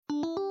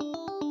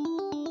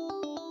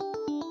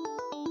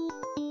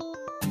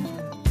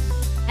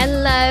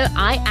Hello,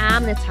 I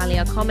am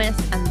Natalia Comis,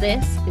 and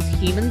this is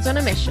Humans on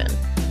a Mission,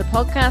 the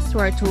podcast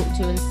where I talk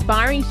to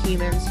inspiring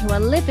humans who are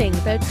living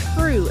their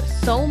true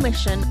soul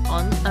mission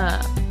on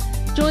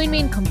Earth. Join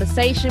me in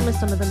conversation with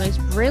some of the most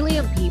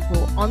brilliant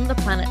people on the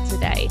planet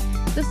today,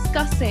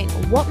 discussing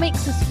what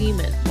makes us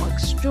human, what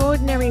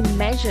extraordinary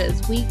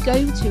measures we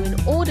go to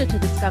in order to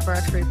discover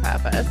our true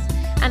purpose,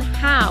 and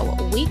how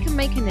we can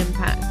make an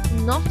impact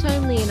not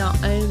only in our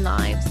own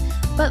lives,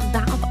 but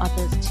that of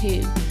others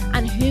too.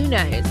 And who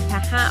knows,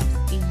 perhaps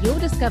you'll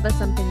discover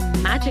something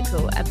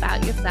magical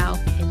about yourself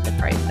in the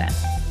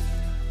process.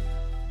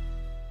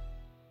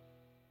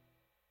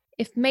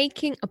 If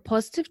making a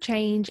positive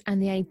change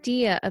and the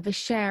idea of a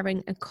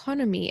sharing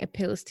economy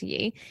appeals to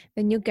you,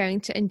 then you're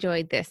going to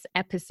enjoy this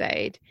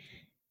episode.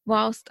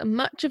 Whilst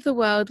much of the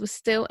world was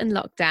still in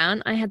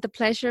lockdown, I had the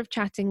pleasure of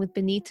chatting with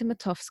Benita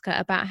Matofska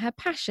about her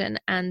passion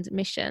and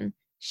mission,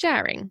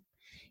 sharing.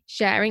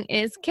 Sharing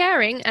is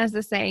caring, as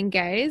the saying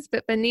goes,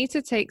 but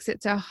Benita takes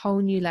it to a whole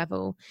new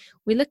level.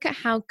 We look at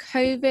how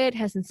COVID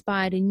has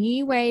inspired a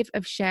new wave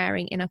of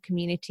sharing in our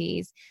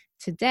communities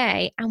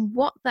today and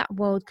what that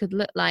world could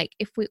look like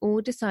if we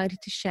all decided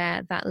to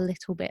share that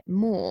little bit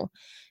more.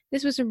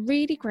 This was a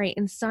really great,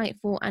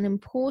 insightful and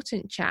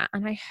important chat,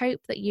 and I hope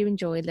that you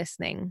enjoy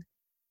listening.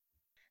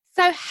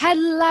 So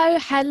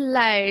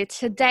hello.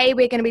 Today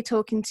we're going to be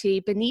talking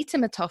to Benita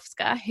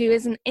Matofska, who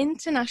is an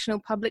international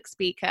public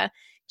speaker,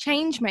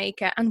 change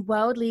maker and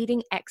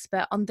world-leading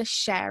expert on the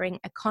sharing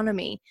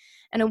economy.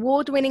 An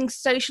award-winning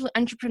social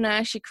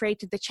entrepreneur, she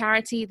created the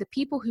charity The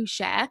People Who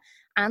Share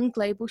and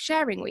Global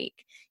Sharing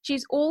Week.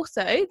 She's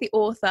also the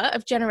author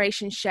of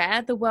Generation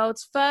Share, the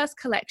world's first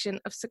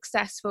collection of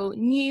successful,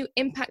 new,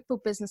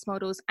 impactful business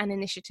models and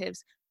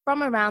initiatives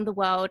from around the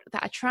world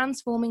that are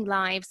transforming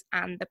lives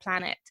and the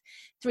planet.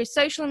 Through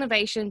social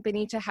innovation,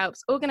 Benita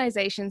helps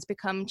organizations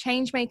become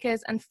change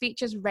makers and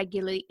features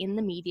regularly in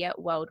the media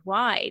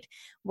worldwide.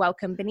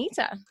 Welcome,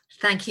 Benita.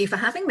 Thank you for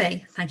having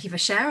me. Thank you for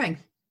sharing.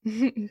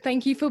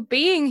 Thank you for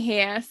being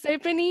here. So,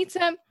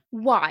 Benita,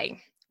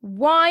 why?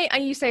 Why are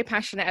you so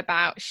passionate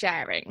about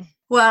sharing?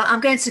 Well, I'm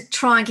going to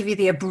try and give you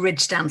the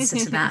abridged answer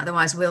to that.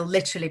 Otherwise, we'll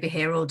literally be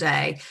here all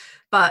day.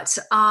 But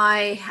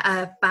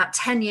about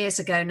 10 years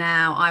ago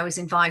now, I was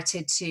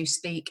invited to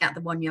speak at the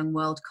One Young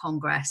World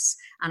Congress.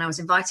 And I was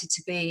invited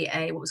to be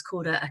what was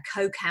called a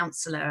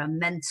co-counselor, a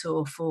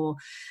mentor for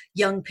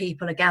young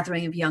people, a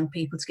gathering of young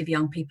people to give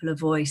young people a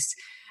voice.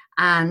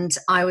 And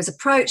I was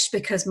approached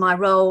because my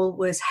role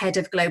was head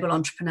of global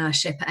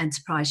entrepreneurship at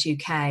Enterprise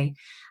UK.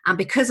 And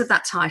because of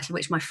that title,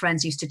 which my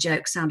friends used to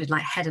joke sounded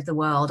like head of the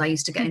world, I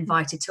used to get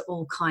invited to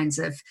all kinds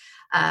of,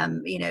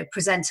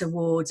 present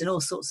awards and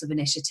all sorts of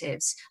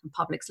initiatives and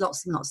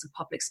lots and lots of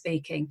public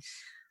speaking.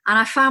 And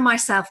I found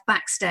myself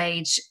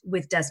backstage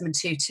with Desmond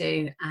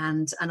Tutu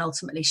and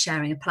ultimately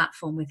sharing a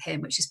platform with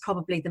him, which is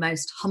probably the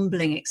most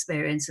humbling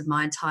experience of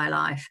my entire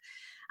life.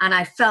 And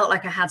I felt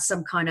like I had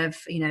some kind of,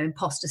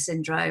 imposter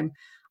syndrome.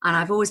 And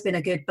I've always been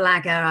a good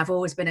blagger. I've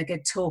always been a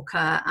good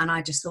talker. And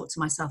I just thought to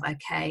myself,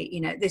 okay,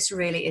 this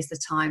really is the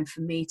time for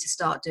me to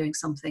start doing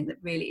something that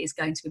really is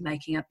going to be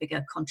making a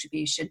bigger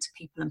contribution to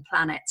people and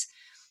planet.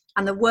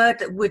 And the word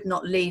that would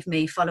not leave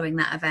me following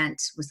that event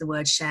was the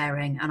word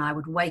sharing. And I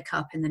would wake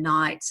up in the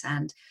night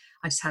and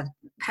I just had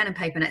pen and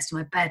paper next to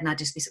my bed and I'd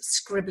just be sort of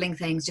scribbling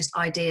things, just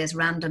ideas,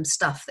 random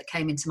stuff that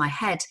came into my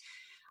head.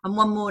 And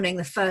one morning,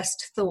 the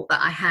first thought that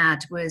I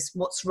had was,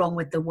 what's wrong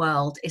with the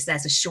world is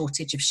there's a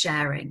shortage of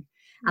sharing.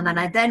 And then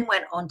I then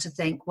went on to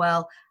think,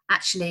 well,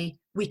 actually,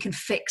 we can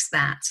fix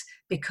that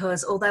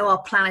because although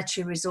our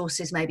planetary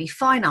resources may be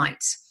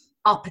finite,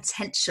 our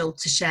potential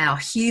to share, our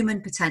human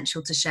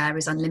potential to share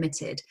is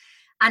unlimited.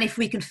 And if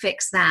we can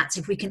fix that,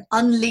 if we can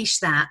unleash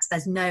that,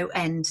 there's no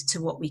end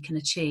to what we can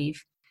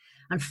achieve.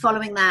 And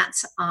following that,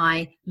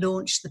 I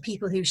launched The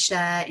People Who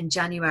Share in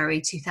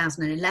January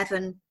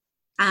 2011.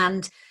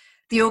 And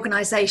the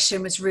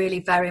organisation was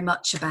really very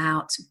much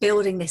about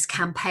building this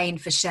campaign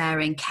for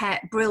sharing,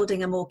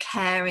 building a more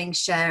caring,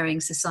 sharing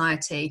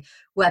society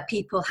where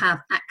people have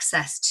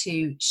access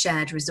to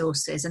shared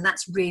resources. And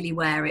that's really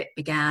where it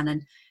began.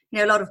 And,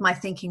 a lot of my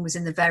thinking was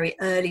in the very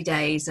early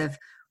days of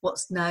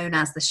what's known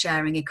as the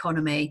sharing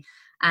economy.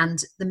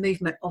 And the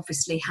movement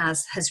obviously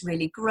has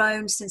really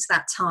grown since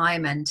that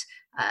time. And,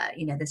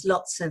 there's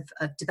lots of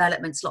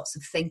developments, lots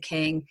of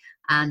thinking.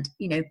 And,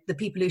 the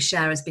People Who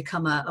Share has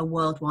become a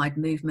worldwide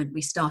movement.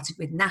 We started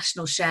with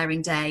National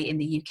Sharing Day in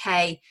the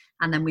UK.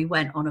 And then we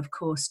went on, of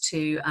course,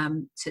 to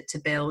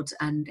build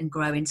and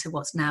grow into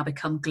what's now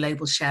become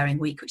Global Sharing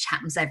Week, which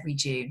happens every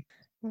June.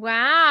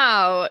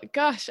 Wow.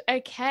 Gosh.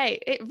 Okay.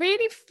 It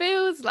really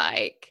feels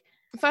like,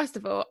 first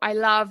of all, I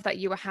love that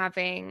you were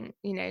having,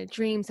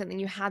 dreams, and then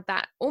you had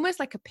that almost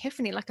like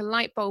epiphany, like a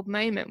light bulb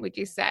moment, would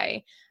you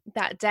say,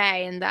 that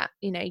day, and that,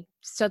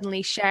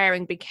 suddenly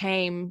sharing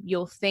became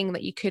your thing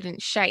that you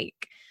couldn't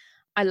shake.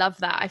 I love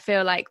that. I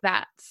feel like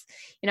that's,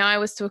 I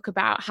always talk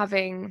about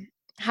having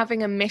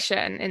a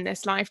mission in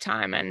this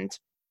lifetime, and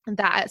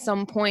that at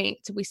some point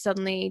we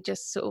suddenly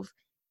just sort of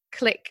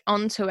click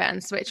onto it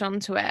and switch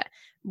onto it,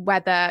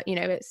 whether,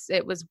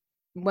 it was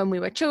when we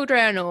were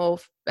children or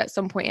at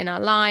some point in our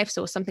lives,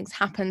 or something's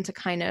happened to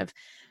kind of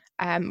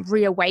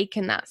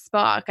reawaken that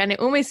spark. And it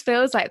almost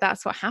feels like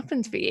that's what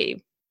happened for you.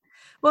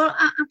 Well,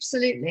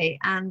 absolutely.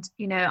 And,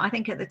 I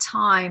think at the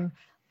time,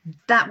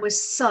 that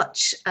was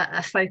such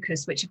a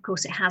focus, which of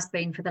course it has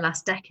been for the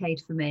last decade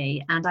for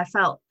me. And I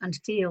felt and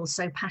feel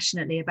so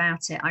passionately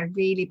about it. I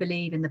really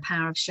believe in the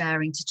power of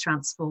sharing to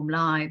transform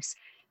lives.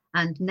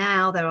 And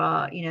now there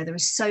are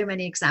so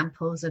many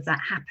examples of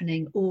that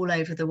happening all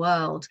over the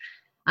world.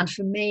 And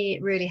for me,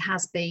 it really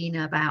has been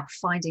about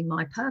finding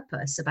my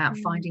purpose, about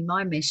finding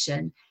my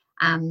mission.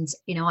 And,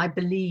 I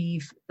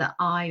believe that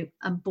I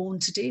am born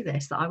to do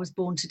this, that I was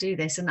born to do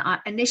this. And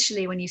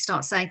initially, when you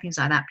start saying things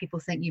like that, people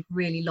think you've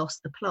really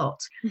lost the plot.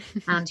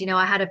 And,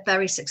 I had a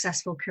very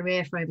successful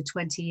career for over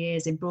 20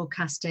 years in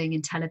broadcasting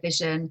and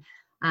television.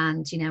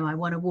 And, I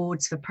won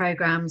awards for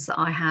programs that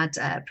I had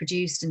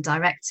produced and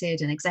directed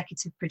and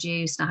executive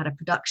produced. I had a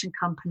production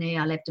company.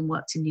 I lived and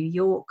worked in New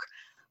York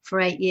for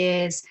 8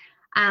 years.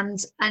 And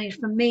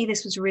for me,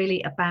 this was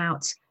really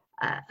about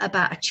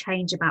a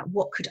change, about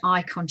what could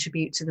I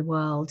contribute to the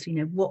world,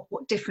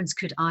 what difference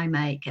could I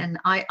make. And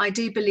I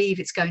do believe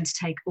it's going to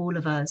take all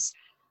of us.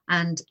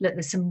 And look,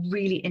 there's some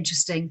really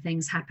interesting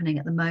things happening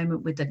at the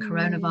moment with the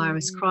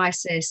coronavirus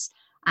crisis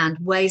and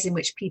ways in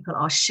which people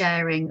are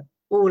sharing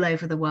all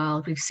over the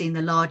world. We've seen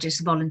the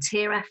largest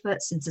volunteer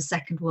effort since the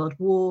Second World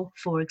War,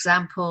 for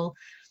example.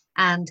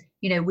 And,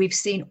 we've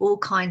seen all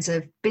kinds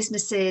of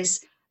businesses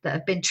that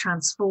have been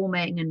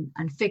transforming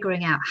and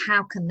figuring out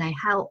how can they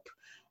help.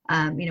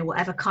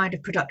 Whatever kind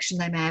of production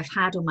they may have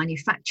had or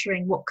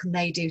manufacturing, what can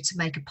they do to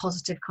make a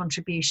positive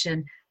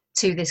contribution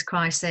to this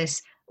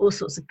crisis? All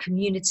sorts of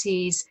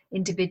communities,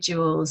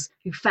 individuals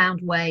who found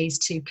ways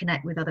to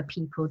connect with other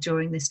people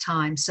during this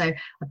time. So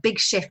a big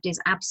shift is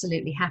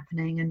absolutely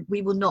happening, and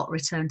we will not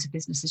return to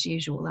business as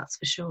usual, that's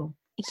for sure.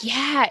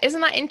 Yeah,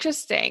 isn't that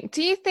interesting?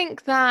 Do you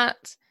think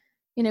that,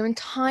 in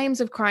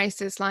times of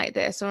crisis like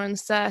this or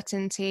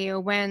uncertainty, or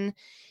when,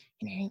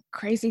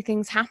 crazy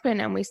things happen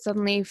and we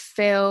suddenly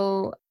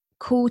feel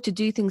called to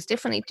do things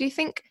differently, do you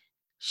think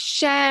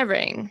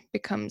sharing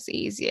becomes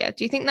easier?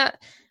 Do you think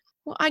that,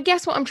 well, I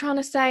guess what I'm trying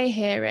to say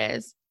here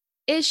is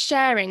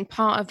sharing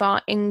part of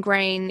our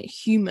ingrained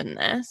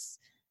humanness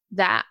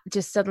that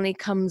just suddenly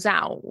comes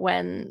out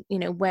when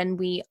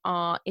we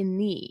are in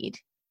need?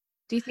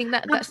 Do you think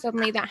that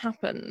suddenly that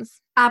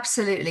happens?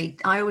 Absolutely.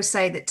 I always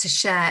say that to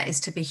share is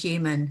to be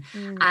human.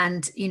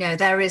 And,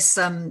 there is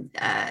some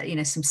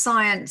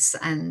science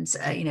and,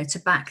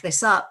 to back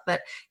this up. But,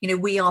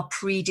 we are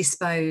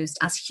predisposed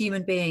as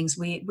human beings.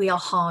 We are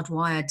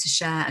hardwired to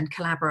share and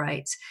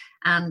collaborate.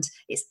 And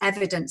it's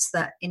evidence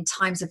that in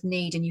times of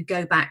need, and you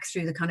go back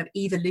through the kind of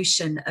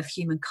evolution of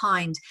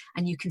humankind,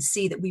 and you can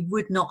see that we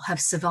would not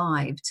have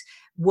survived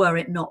were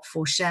it not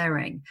for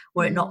sharing,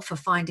 were it not for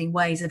finding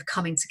ways of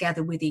coming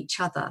together with each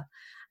other.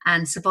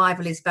 And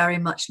survival is very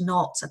much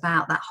not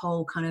about that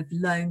whole kind of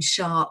lone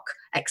shark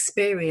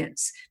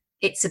experience.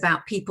 It's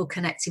about people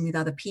connecting with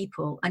other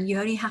people. And you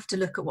only have to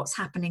look at what's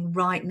happening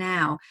right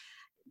now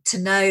to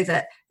know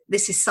that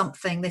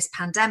this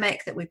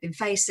pandemic that we've been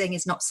facing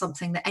is not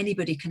something that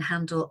anybody can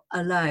handle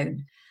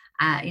alone.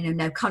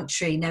 No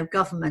country, no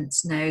government,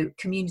 no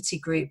community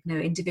group, no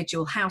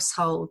individual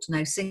household,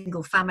 no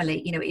single family.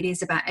 It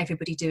is about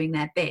everybody doing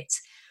their bit.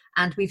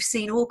 And we've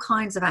seen all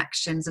kinds of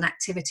actions and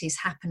activities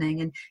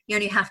happening. And you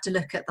only have to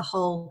look at the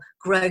whole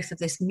growth of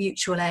this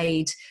mutual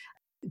aid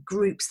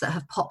groups that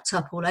have popped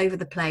up all over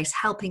the place,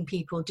 helping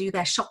people do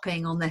their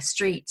shopping on their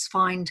streets,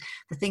 find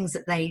the things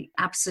that they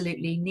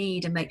absolutely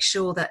need, and make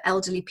sure that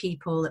elderly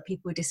people, that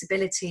people with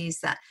disabilities,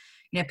 that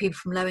people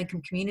from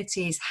low-income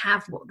communities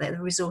have what the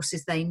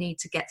resources they need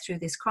to get through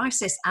this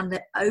crisis. And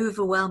the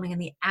overwhelming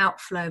and the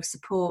outflow of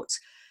support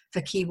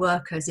for key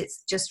workers,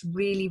 it's just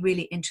really,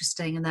 really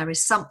interesting. And there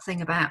is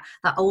something about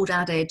that old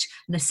adage,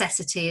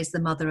 necessity is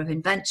the mother of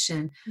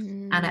invention.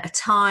 And at a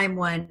time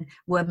when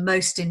we're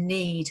most in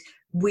need,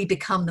 we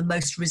become the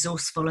most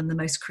resourceful and the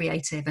most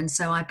creative. And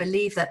so I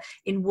believe that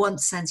in one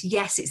sense,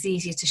 yes, it's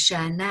easier to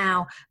share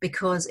now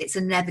because it's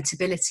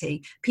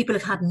inevitability. People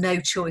have had no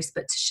choice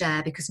but to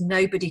share because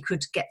nobody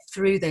could get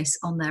through this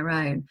on their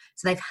own.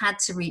 So they've had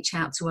to reach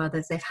out to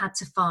others. They've had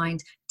to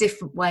find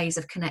different ways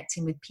of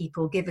connecting with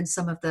people, given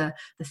some of the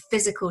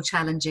physical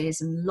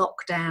challenges and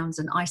lockdowns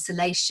and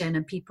isolation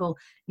and people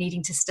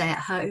needing to stay at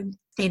home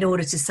in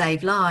order to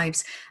save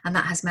lives. And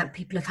that has meant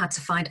people have had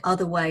to find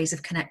other ways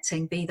of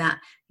connecting, be that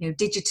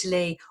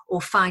digitally,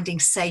 or finding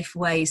safe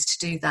ways to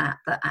do that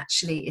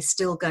actually is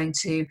still going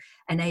to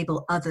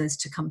enable others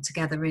to come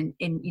together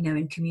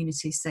in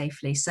communities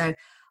safely. So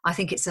I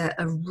think it's a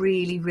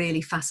really,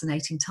 really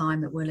fascinating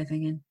time that we're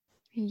living in.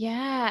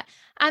 Yeah.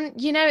 And,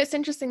 it's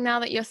interesting now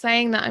that you're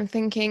saying that. I'm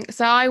thinking,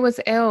 so I was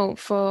ill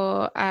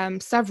for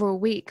several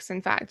weeks,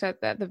 in fact,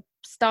 at the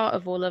start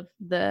of all of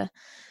the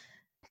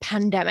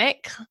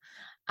pandemic,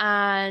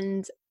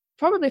 and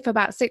probably for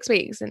about 6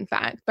 weeks. In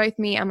fact, both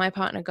me and my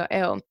partner got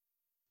ill,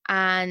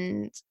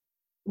 and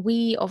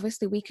we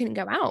couldn't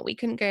go out. We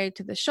couldn't go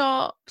to the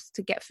shops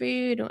to get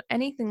food or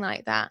anything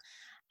like that.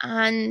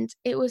 And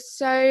it was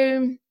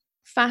so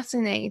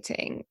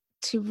fascinating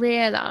to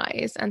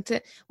realize and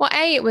to, well,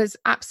 it was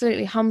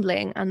absolutely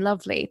humbling and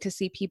lovely to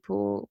see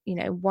people,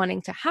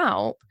 wanting to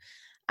help.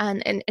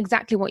 And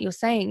exactly what you're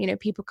saying,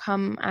 people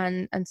come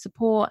and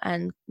support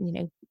and,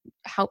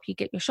 help you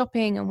get your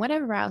shopping and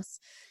whatever else.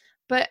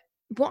 But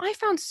what I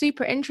found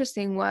super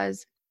interesting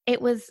was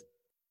it was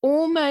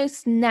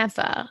almost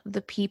never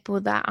the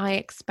people that I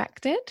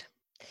expected.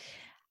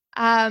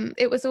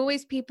 It was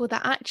always people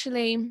that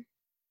actually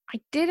I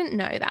didn't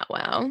know that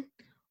well,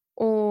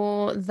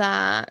 or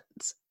that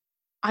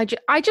I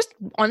just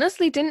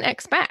honestly didn't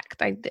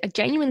expect. I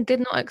genuinely did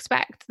not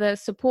expect the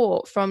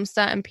support from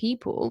certain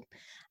people.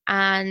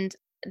 And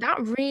that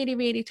really,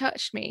 really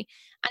touched me.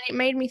 And it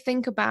made me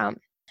think about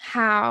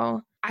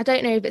how, I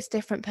don't know if it's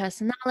different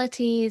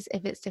personalities,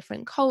 if it's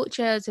different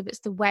cultures, if it's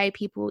the way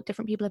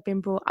different people have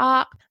been brought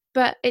up,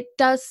 but it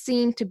does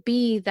seem to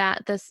be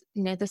that there's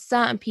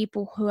certain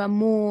people who are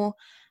more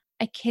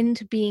akin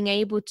to being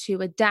able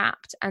to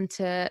adapt and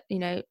to,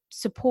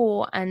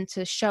 support and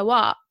to show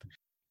up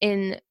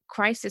in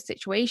crisis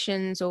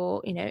situations,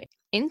 or,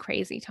 in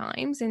crazy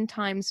times, in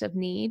times of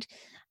need,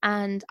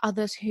 and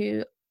others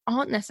who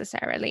aren't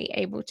necessarily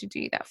able to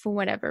do that for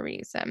whatever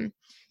reason.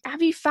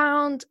 Have you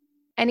found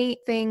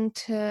anything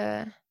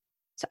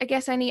I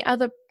guess, any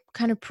other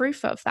kind of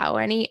proof of that,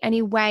 or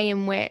any way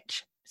in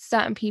which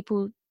certain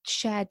people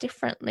share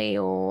differently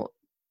or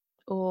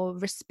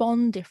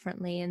respond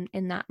differently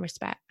in that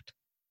respect?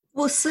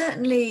 Well,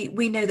 certainly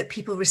we know that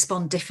people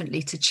respond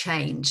differently to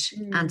change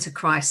and to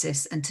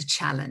crisis and to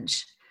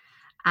challenge.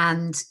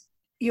 And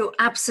you're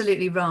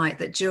absolutely right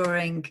that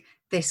during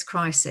this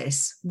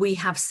crisis, we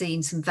have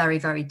seen some very,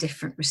 very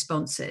different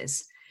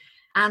responses.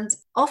 And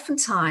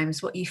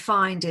oftentimes what you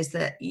find is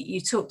that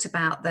you talked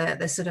about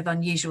the sort of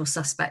unusual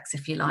suspects,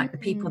 if you like, the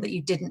people that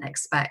you didn't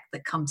expect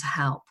that come to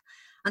help.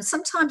 And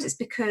sometimes it's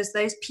because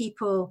those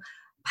people,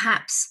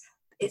 perhaps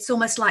it's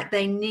almost like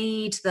they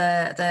need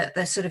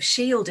the sort of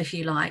shield, if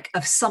you like,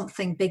 of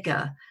something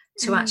bigger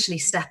to actually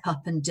step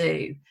up and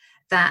do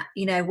that,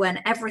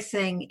 when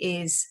everything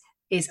is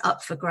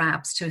up for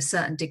grabs to a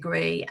certain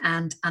degree,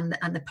 and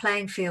the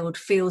playing field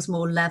feels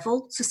more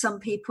level to some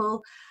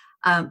people,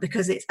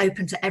 because it's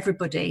open to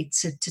everybody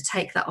to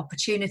take that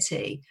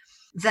opportunity,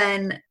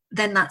 then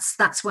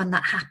that's when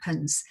that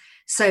happens.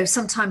 So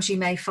sometimes you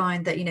may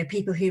find that,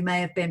 people who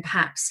may have been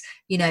perhaps,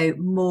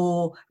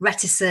 more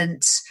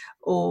reticent,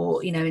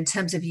 or, in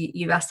terms of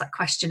you asked that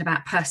question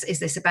about is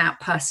this about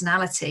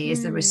personality?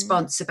 Is the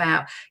response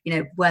about,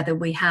 whether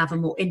we have a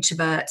more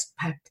introvert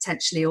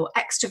potentially or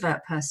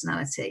extrovert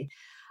personality?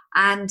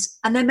 And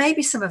there may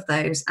be some of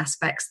those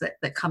aspects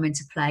that come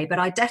into play, but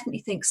I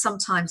definitely think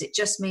sometimes it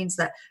just means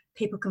that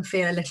people can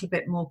feel a little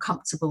bit more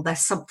comfortable.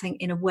 There's something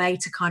in a way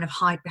to kind of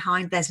hide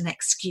behind. There's an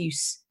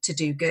excuse to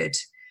do good.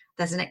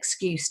 There's an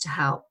excuse to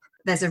help.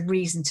 There's a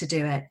reason to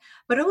do it.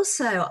 But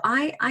also,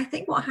 I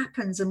think what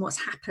happens and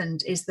what's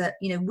happened is that,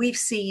 we've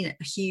seen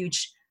a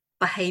huge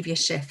behavior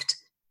shift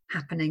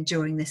happening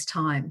during this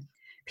time.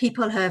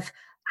 People have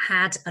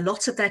had a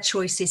lot of their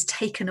choices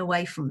taken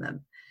away from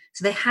them.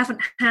 So they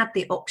haven't had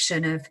the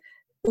option of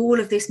all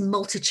of this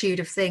multitude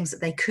of things that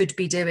they could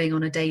be doing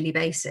on a daily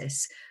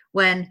basis.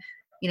 When,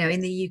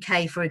 in the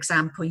UK, for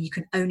example, you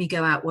can only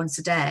go out once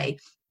a day,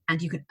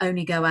 and you can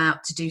only go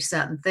out to do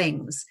certain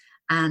things,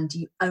 and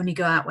you only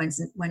go out when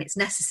it's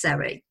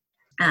necessary,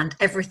 and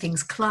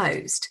everything's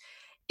closed.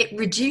 It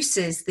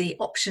reduces the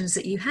options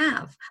that you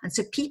have. And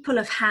so people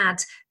have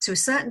had, to a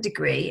certain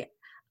degree,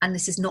 and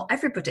this is not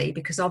everybody,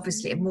 because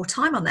obviously have more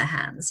time on their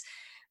hands.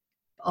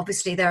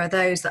 Obviously, there are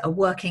those that are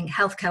working,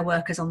 healthcare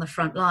workers on the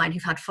front line,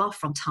 who've had far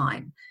from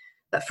time.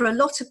 But for a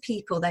lot of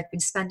people, they've been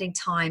spending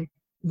time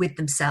with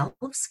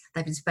themselves.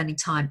 They've been spending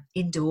time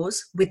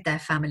indoors with their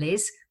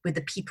families, with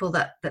the people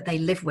that they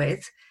live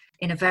with,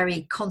 in a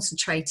very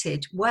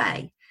concentrated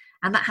way.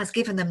 And that has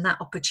given them that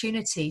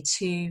opportunity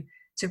to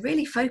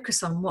really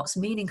focus on what's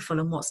meaningful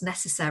and what's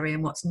necessary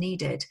and what's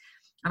needed.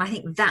 And I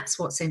think that's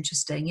what's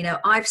interesting.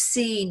 I've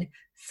seen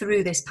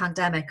through this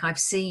pandemic, I've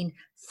seen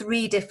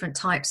 3 different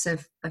types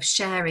of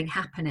sharing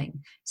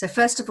happening. So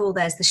first of all,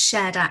 there's the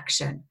shared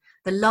action,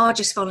 the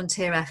largest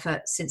volunteer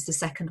effort since the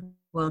Second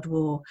World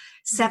War,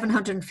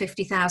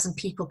 750,000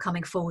 people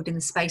coming forward in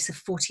the space of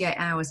 48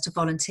 hours to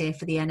volunteer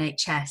for the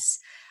NHS.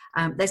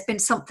 There's been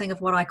something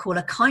of what I call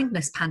a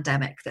kindness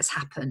pandemic that's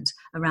happened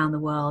around the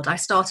world. I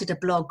started a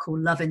blog called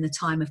Love in the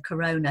Time of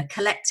Corona,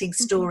 collecting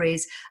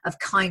stories of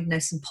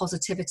kindness and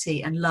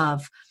positivity and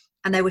love.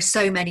 And there were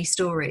so many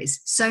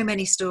stories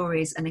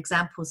and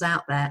examples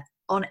out there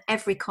on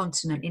every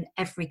continent, in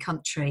every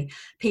country,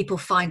 people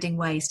finding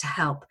ways to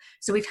help.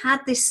 So we've had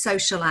this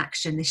social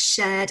action, this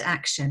shared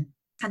action.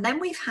 And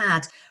then we've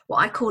had what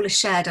I call a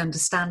shared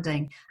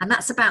understanding. And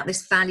that's about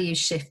this value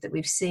shift that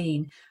we've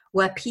seen,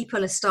 where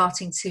people are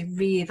starting to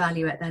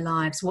reevaluate their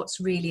lives, what's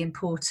really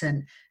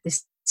important,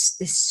 this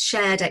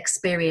shared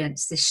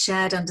experience, this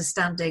shared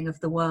understanding of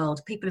the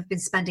world. People have been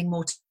spending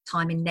more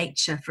time in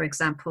nature, for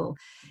example.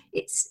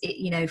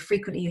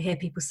 Frequently you hear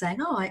people saying,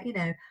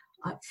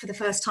 for the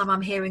first time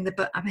I'm hearing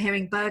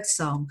bird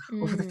song,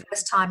 or for the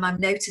first time I'm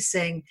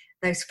noticing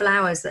those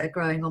flowers that are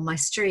growing on my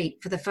street.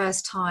 For the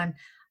first time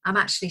I'm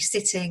actually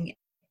sitting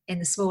in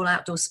the small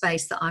outdoor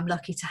space that I'm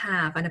lucky to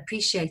have and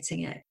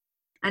appreciating it.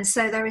 And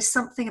so there is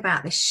something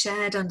about this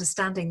shared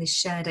understanding, this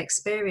shared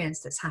experience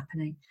that's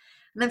happening.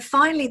 And then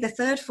finally, the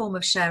third form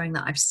of sharing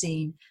that I've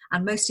seen,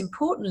 and most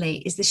importantly,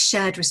 is this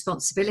shared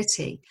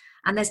responsibility.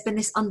 And there's been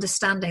this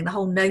understanding, the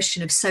whole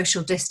notion of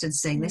social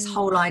distancing, this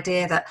whole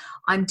idea that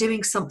I'm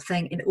doing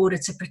something in order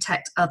to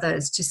protect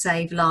others, to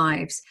save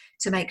lives,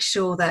 to make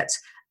sure that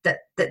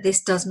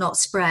this does not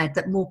spread,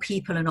 that more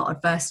people are not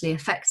adversely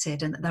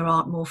affected, and that there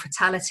aren't more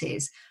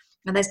fatalities.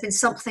 And there's been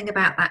something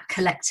about that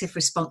collective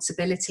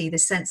responsibility, the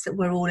sense that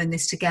we're all in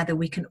this together,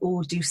 we can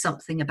all do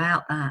something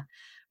about that.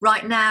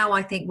 Right now,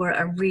 I think we're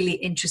at a really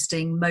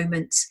interesting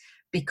moment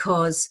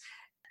because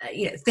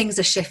things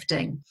are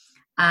shifting.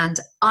 And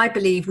I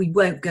believe we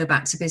won't go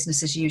back to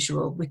business as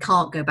usual. We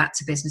can't go back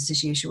to business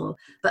as usual.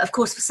 But of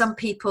course, for some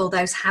people,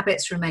 those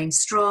habits remain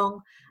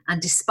strong.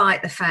 And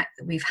despite the fact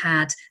that we've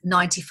had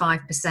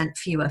 95%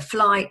 fewer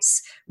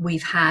flights,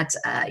 we've had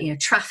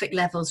traffic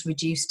levels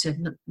reduced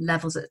to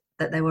levels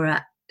that they were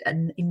at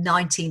in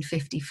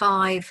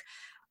 1955,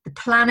 the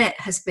planet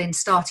has been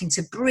starting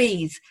to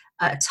breathe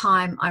at a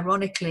time,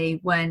 ironically,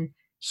 when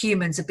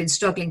humans have been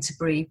struggling to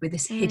breathe with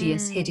this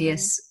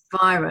hideous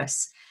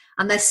virus.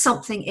 And there's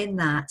something in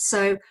that.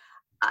 So,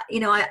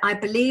 I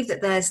believe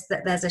that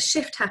there's a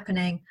shift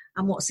happening,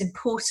 and what's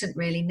important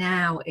really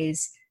now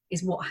is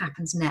what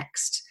happens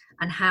next,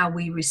 and how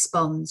we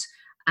respond,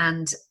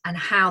 and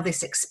how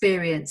this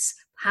experience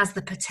has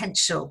the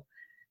potential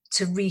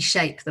to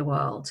reshape the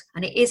world.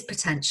 And it is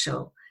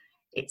potential.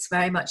 It's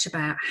very much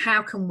about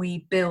how can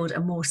we build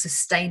a more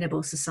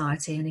sustainable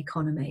society and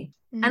economy.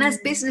 And as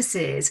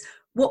businesses,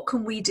 what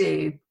can we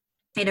do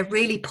in a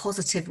really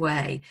positive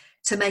way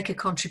to make a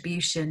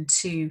contribution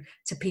to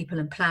people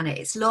and planet?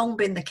 It's long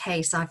been the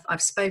case.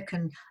 I've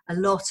spoken a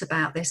lot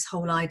about this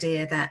whole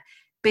idea that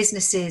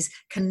businesses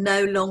can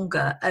no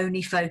longer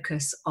only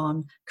focus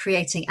on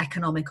creating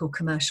economic or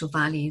commercial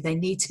value. They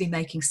need to be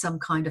making some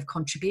kind of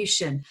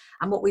contribution.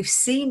 And what we've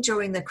seen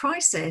during the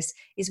crisis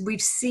is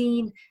we've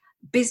seen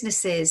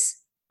businesses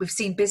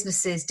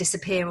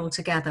disappear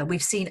altogether.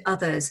 We've seen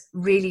others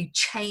really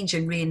change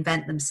and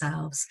reinvent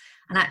themselves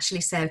and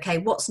actually say, okay,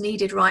 what's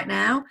needed right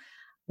now?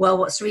 Well,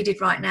 what's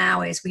needed right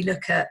now is we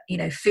look at,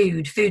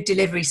 food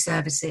delivery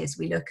services.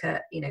 We look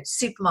at,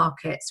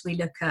 supermarkets. We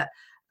look at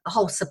a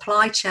whole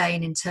supply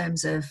chain in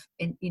terms of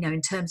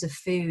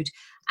food.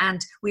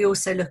 And we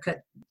also look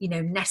at,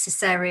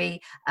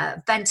 necessary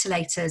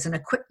ventilators and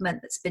equipment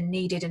that's been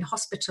needed in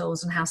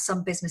hospitals, and how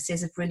some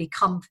businesses have really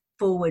come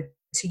forward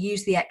to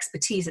use the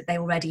expertise that they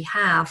already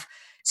have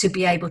to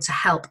be able to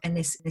help in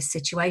this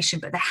situation.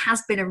 But there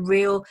has been a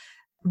real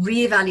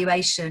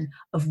reevaluation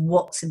of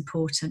what's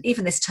important.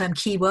 Even this term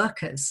key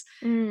workers,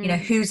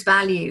 who's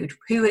valued,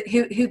 who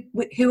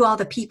are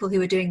the people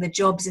who are doing the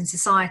jobs in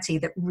society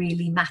that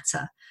really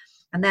matter.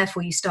 And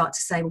therefore you start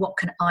to say, what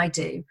can I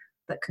do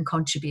that can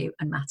contribute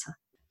and matter?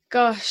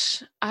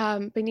 Gosh,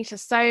 Benita,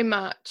 so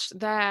much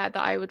there that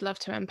I would love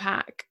to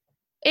unpack.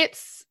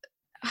 It's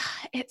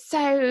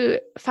so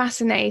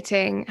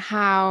fascinating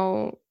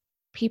how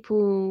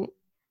people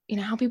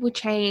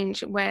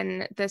change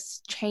when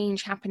there's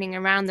change happening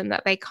around them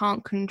that they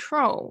can't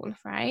control,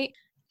 right?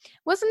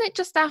 Wasn't it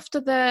just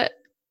after the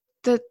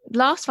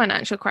last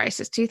financial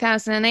crisis,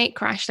 2008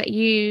 crash, that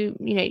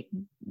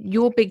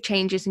your big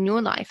changes in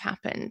your life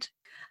happened?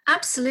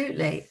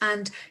 Absolutely.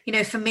 And,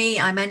 for me,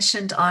 I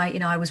mentioned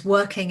I was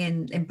working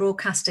in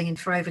broadcasting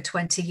for over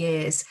 20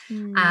 years.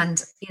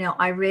 And,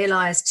 I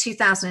realized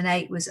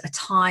 2008 was a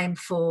time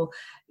for,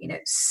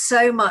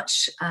 so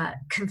much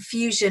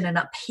confusion and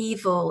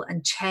upheaval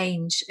and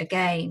change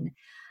again.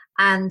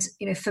 And,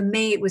 for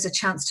me, it was a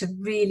chance to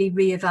really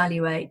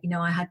reevaluate.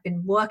 I had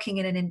been working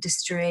in an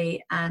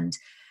industry and,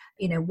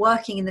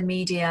 working in the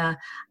media,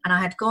 and I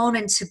had gone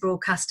into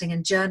broadcasting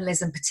and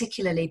journalism,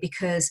 particularly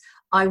because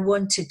I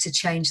wanted to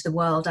change the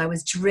world. I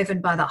was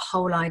driven by that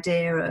whole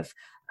idea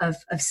of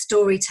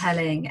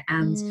storytelling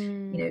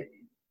and,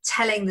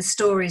 telling the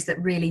stories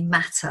that really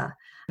matter,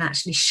 and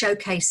actually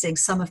showcasing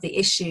some of the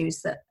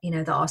issues that,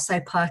 that are so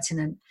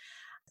pertinent.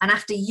 And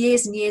after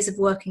years and years of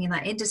working in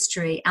that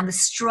industry, and the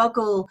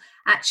struggle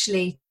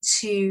actually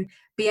to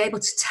be able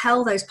to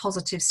tell those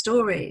positive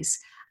stories,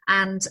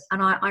 and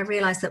I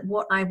realized that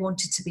what I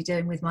wanted to be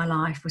doing with my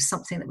life was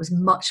something that was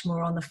much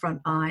more on the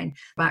front line,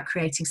 about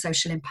creating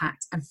social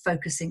impact and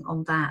focusing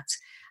on that.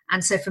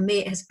 And so for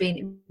me,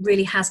 it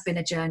really has been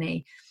a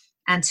journey.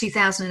 And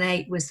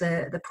 2008 was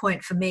the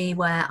point for me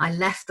where I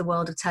left the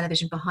world of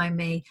television behind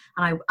me,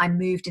 and I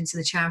moved into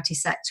the charity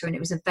sector. And it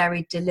was a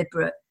very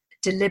deliberate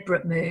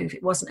move.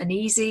 It wasn't an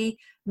easy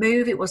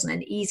move. It wasn't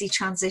an easy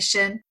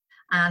transition.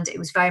 And it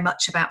was very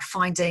much about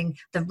finding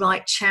the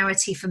right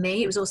charity for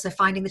me. It was also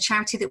finding the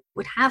charity that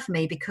would have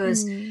me,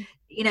 because,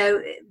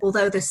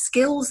 although the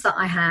skills that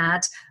I had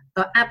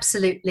are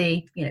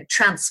absolutely,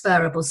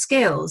 transferable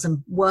skills.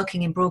 And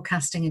working in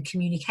broadcasting and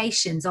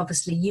communications,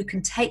 obviously you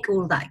can take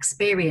all of that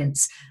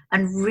experience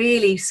and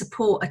really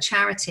support a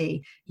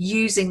charity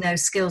using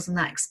those skills and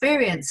that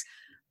experience.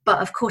 But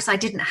of course, I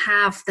didn't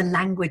have the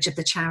language of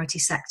the charity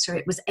sector.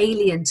 It was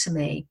alien to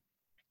me.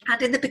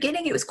 And in the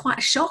beginning, it was quite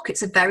a shock.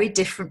 It's a very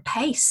different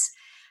pace.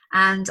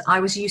 And I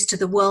was used to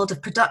the world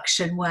of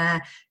production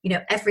where,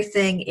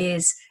 everything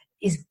is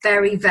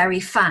very, very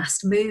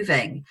fast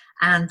moving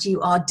and you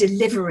are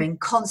delivering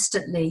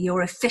constantly.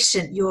 You're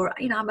efficient.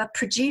 I'm a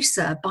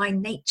producer by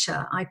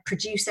nature. I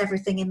produce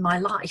everything in my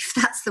life.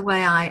 That's the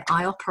way I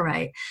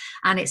operate.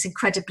 And it's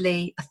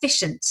incredibly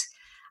efficient.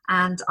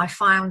 And I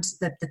found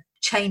that the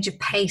change of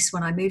pace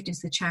when I moved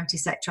into the charity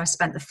sector, I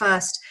spent the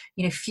first,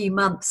 few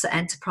months at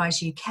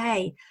Enterprise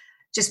UK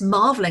just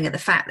marveling at the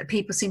fact that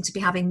people seem to be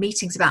having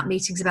meetings about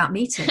meetings about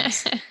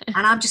meetings.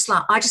 And I'm just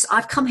like,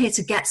 I've come here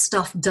to get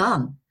stuff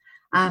done.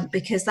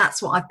 Because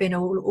that's what I've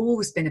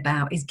always been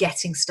about, is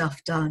getting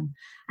stuff done.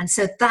 And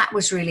so that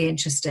was really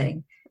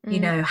interesting,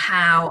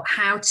 how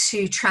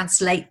to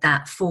translate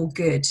that for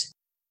good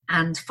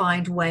and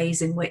find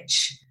ways in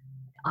which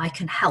I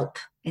can help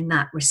in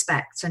that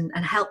respect and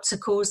help to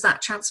cause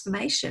that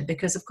transformation.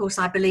 Because of course,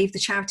 I believe the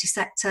charity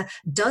sector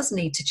does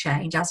need to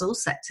change, as all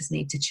sectors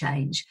need to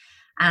change.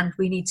 And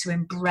we need to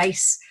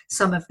embrace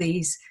some of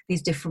these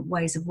different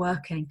ways of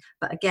working.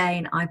 But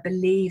again, I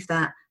believe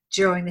that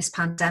during this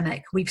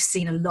pandemic, we've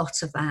seen a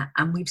lot of that,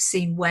 and we've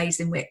seen ways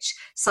in which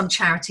some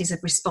charities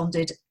have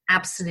responded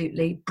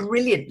absolutely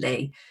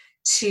brilliantly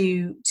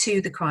to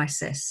the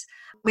crisis.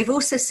 We've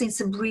also seen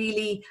some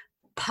really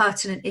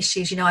pertinent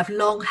issues. I've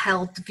long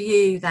held the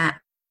view that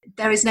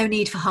there is no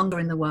need for hunger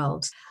in the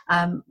world.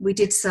 I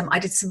did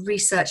some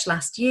research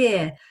last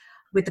year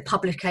with the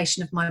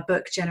publication of my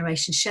book,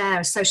 Generation Share,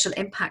 a social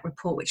impact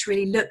report, which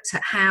really looked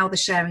at how the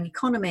sharing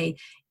economy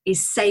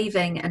is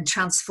saving and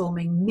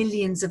transforming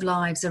millions of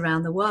lives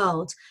around the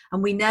world.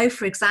 And we know,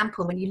 for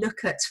example, when you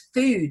look at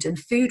food and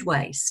food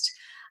waste,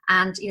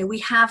 and we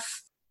have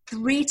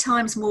 3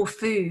 times more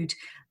food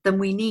than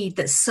we need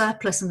that's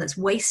surplus and that's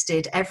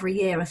wasted every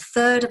year. A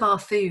third of our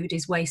food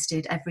is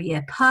wasted every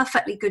year.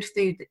 Perfectly good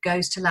food that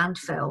goes to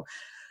landfill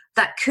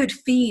that could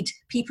feed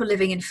people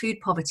living in food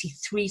poverty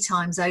 3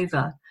 times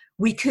over.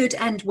 We could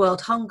end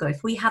world hunger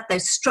if we had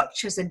those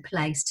structures in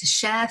place to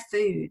share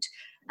food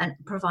and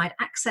provide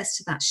access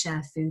to that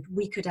shared food.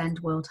 We could end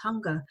world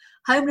hunger.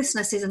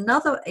 Homelessness is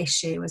another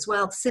issue as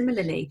well.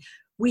 Similarly,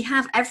 we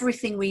have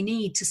everything we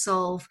need to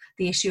solve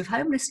the issue of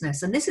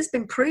homelessness. And this has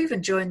been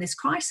proven during this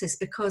crisis,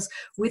 because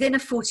within a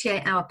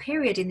 48-hour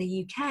period in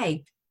the UK,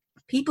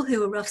 people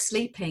who were rough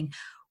sleeping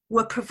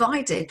were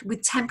provided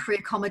with temporary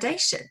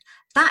accommodation.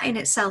 That in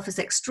itself is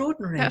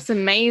extraordinary. That's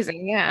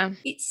amazing, yeah.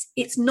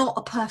 It's not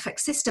a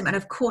perfect system. And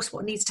of course,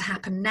 what needs to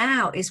happen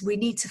now is we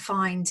need to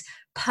find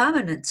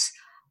permanent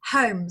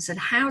homes and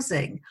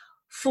housing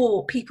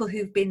for people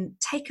who've been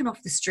taken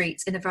off the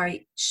streets in a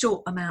very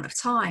short amount of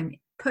time,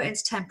 put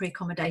into temporary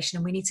accommodation,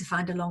 and we need to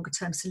find a longer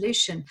term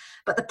solution.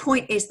 But the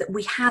point is that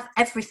we have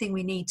everything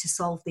we need to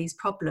solve these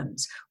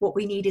problems. What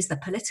we need is the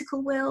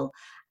political will,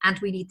 and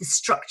we need the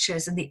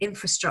structures and the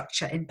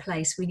infrastructure in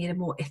place. We need a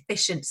more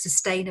efficient,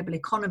 sustainable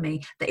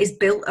economy that is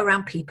built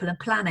around people and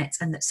planet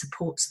and that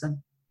supports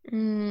them.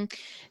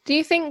 Do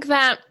you think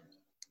that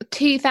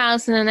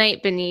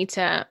 2008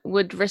 Benita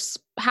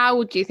how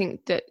would you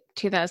think that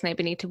 2008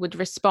 Benita would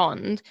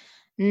respond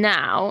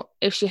now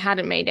if she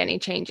hadn't made any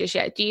changes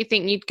yet? Do you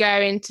think you'd go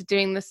into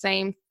doing the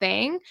same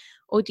thing,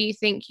 or do you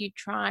think you'd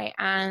try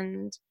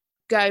and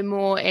go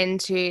more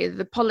into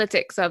the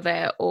politics of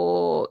it,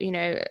 or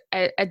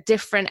a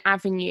different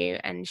avenue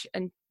and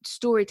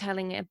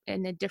storytelling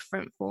in a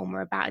different form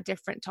or about a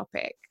different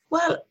topic?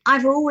 Well,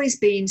 I've always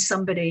been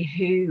somebody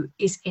who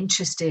is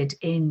interested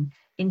in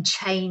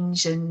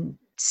change and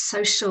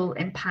social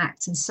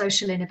impact and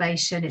social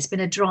innovation. It's been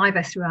a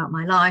driver throughout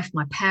my life.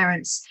 My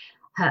parents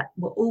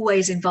were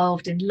always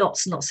involved in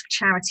lots and lots of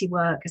charity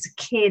work. As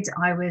a kid,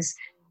 I was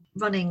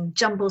running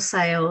jumble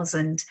sales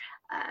and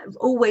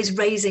always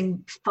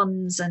raising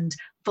funds and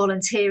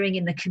volunteering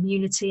in the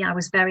community. I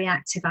was very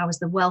active. I was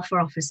the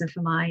welfare officer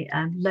for my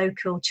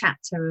local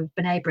chapter of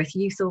B'nai B'rith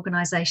Youth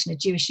Organisation, a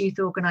Jewish youth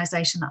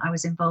organisation that I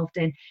was involved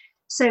in.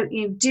 So,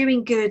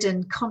 doing good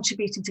and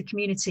contributing to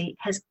community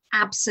has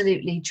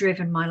absolutely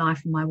driven my life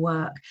and my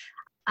work.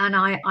 And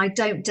I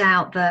don't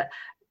doubt that,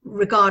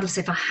 regardless,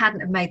 if I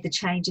hadn't have made the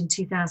change in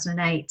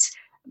 2008,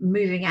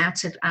 moving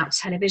out of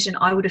television,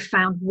 I would have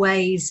found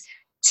ways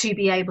to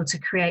be able to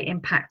create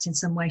impact in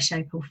some way,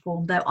 shape or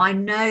form. Though I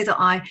know that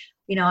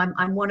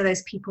I'm one of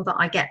those people that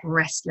I get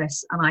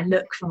restless and I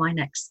look for my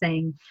next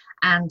thing.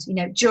 And,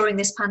 during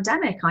this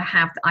pandemic,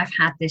 I've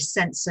had this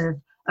sense of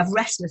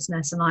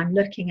restlessness, and I'm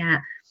looking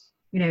at,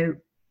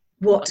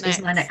 what is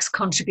my next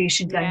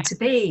contribution going to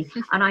be?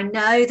 And I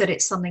know that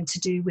it's something to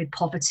do with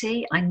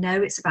poverty. I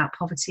know it's about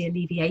poverty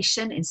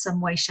alleviation in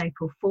some way, shape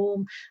or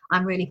form.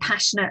 I'm really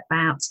passionate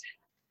about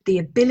the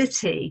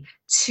ability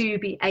to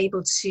be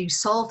able to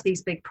solve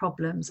these big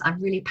problems.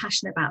 I'm really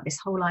passionate about this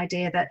whole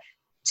idea that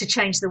to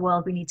change the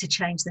world, we need to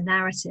change the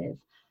narrative.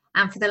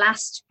 And for the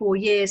last 4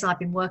 years, I've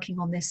been working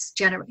on this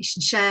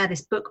Generation Share,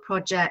 this book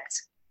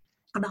project.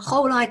 And the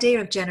whole idea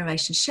of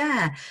Generation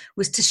Share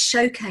was to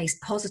showcase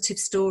positive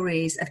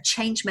stories of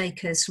change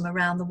makers from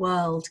around the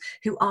world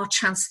who are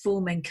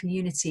transforming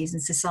communities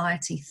and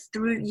society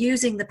through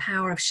using the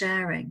power of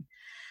sharing.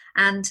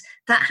 And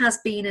that has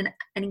been an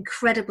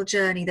incredible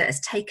journey that has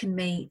taken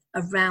me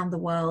around the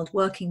world,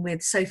 working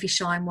with Sophie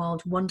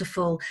Scheinwald,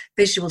 wonderful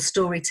visual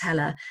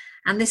storyteller.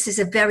 And this is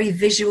a very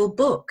visual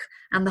book.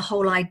 And the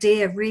whole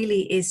idea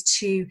really is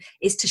to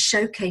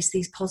showcase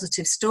these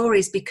positive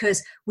stories,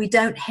 because we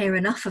don't hear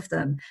enough of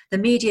them. The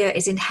media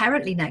is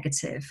inherently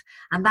negative.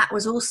 And that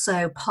was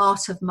also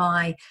part of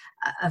my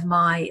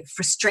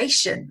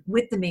frustration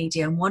with the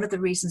media, and one of the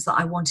reasons that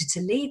I wanted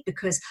to leave,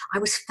 because I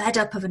was fed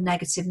up of a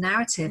negative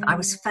narrative. I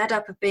was fed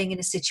up of being in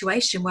a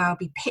situation where I'll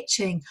be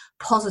pitching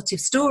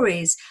positive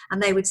stories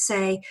and they would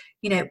say,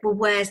 well,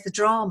 where's the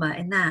drama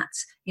in that?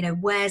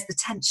 Where's the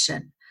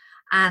tension?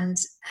 And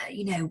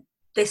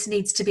this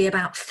needs to be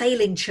about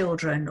failing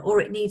children,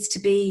 or it needs to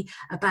be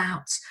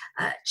about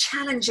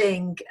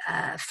challenging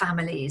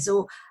families,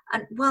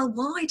 and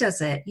why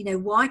does it?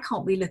 Why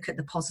can't we look at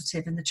the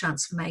positive and the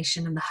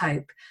transformation and the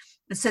hope?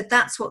 And so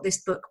that's what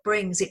this book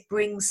brings. It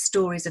brings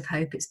stories of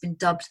hope. It's been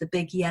dubbed the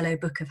Big Yellow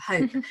Book of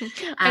Hope.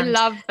 I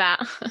love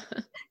that.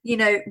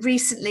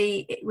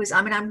 Recently it was,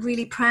 I'm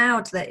really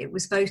proud that it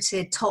was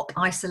voted top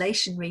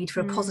isolation read for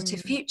a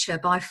positive future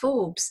by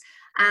Forbes.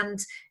 And,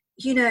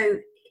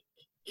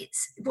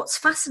 what's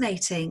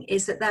fascinating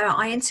is that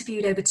I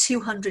interviewed over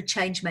 200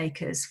 change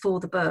makers for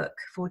the book,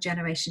 for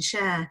Generation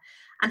Share.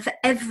 And for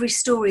every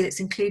story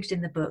that's included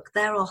in the book,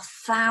 there are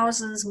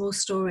thousands more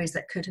stories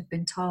that could have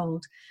been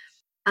told.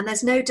 And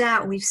there's no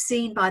doubt, we've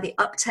seen by the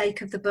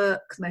uptake of the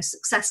book, the most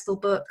successful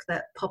book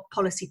that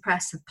Policy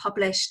Press have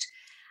published.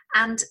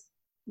 And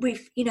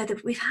we've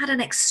had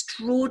an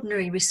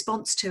extraordinary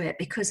response to it,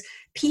 because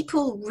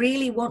people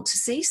really want to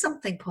see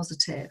something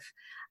positive.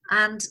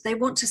 And they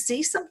want to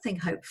see something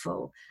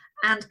hopeful.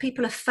 And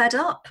people are fed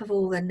up of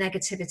all the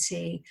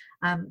negativity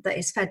that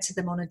is fed to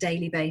them on a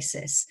daily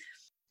basis.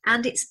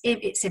 And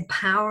it's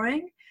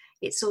empowering.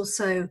 It's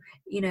also,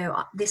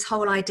 this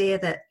whole idea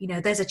that,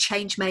 there's a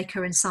change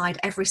maker inside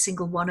every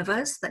single one of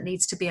us that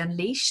needs to be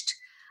unleashed.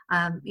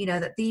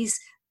 That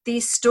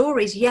these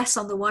stories, yes,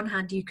 on the one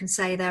hand, you can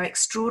say they're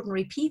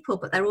extraordinary people,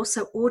 but they're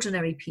also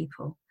ordinary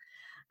people.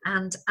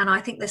 And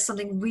I think there's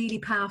something really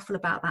powerful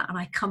about that. And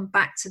I come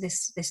back to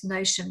this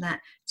notion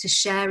that to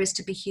share is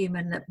to be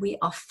human, that we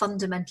are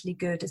fundamentally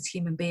good as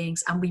human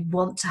beings and we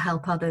want to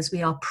help others.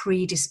 We are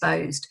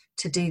predisposed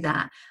to do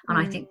that. And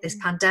I think this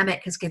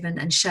pandemic has given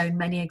and shown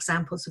many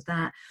examples of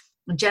that.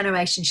 And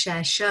Generation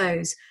Share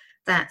shows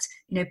that,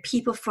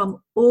 people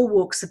from all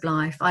walks of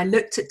life, I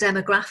looked at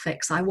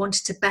demographics. I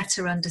wanted to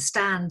better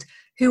understand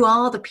who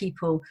are the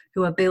people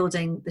who are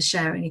building the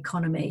sharing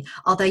economy.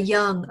 Are they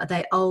young? Are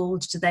they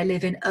old? Do they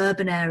live in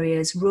urban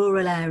areas,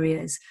 rural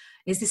areas?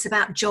 Is this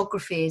about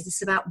geography? Is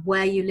this about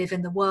where you live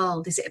in the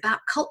world? Is it about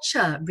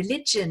culture,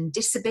 religion,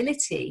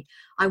 disability?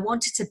 I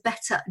wanted to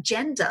better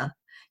gender.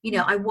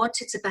 I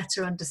wanted to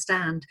better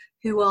understand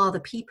who are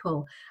the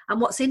people. And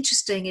what's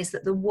interesting is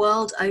that the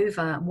world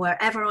over,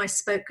 wherever I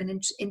spoke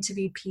and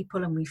interviewed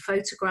people, and we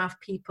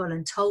photographed people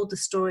and told the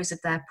stories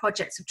of their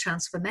projects of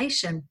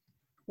transformation,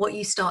 what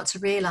you start to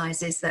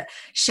realize is that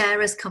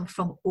sharers come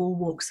from all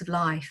walks of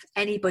life.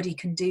 Anybody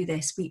can do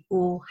this. We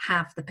all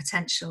have the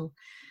potential.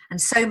 And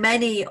so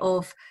many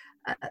of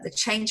the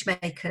change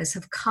makers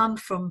have come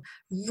from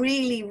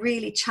really,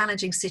 really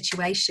challenging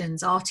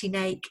situations. Arti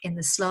Naik in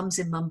the slums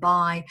in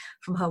Mumbai,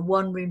 from her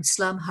one-room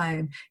slum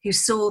home, who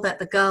saw that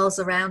the girls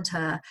around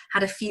her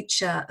had a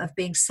future of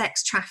being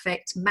sex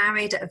trafficked,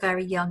 married at a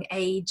very young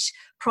age,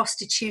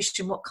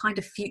 prostitution. What kind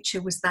of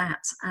future was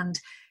that? And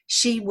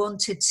she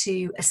wanted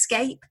to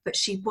escape, but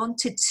she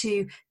wanted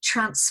to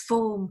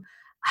transform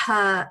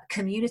her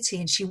community,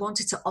 and she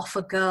wanted to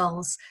offer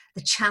girls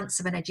the chance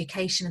of an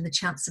education and the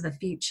chance of a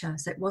future.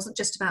 So it wasn't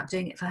just about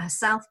doing it for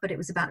herself, but it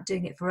was about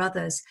doing it for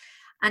others.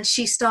 And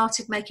she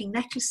started making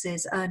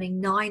necklaces, earning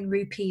 9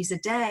 rupees a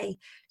day,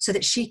 so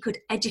that she could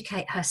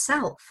educate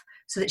herself,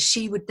 so that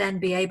she would then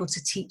be able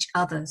to teach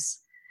others.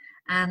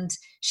 And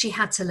she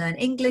had to learn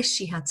English,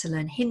 she had to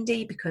learn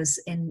Hindi, because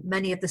in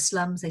many of the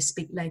slums they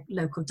speak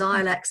local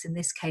dialects, in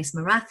this case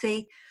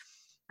Marathi.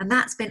 And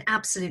that's been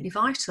absolutely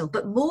vital.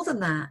 But more than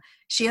that,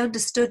 she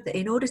understood that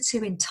in order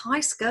to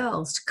entice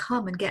girls to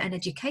come and get an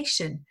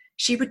education,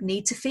 she would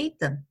need to feed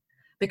them,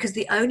 because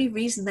the only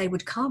reason they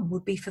would come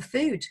would be for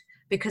food.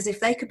 Because if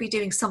they could be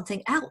doing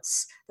something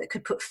else that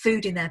could put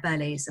food in their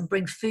bellies and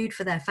bring food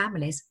for their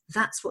families,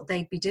 that's what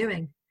they'd be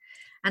doing.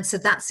 And so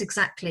that's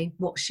exactly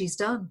what she's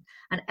done.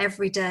 And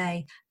every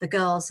day the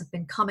girls have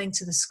been coming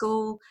to the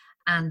school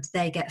and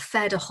they get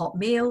fed a hot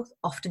meal,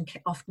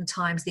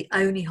 oftentimes the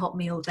only hot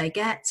meal they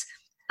get.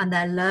 And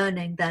they're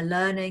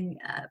learning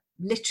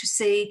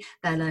literacy,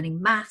 they're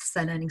learning maths,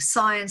 they're learning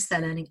science,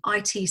 they're learning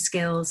IT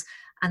skills.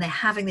 and they're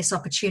having this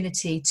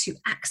opportunity to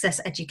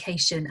access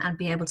education and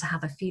be able to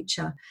have a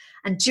future.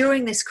 And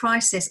during this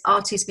crisis,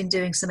 Artie's been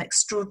doing some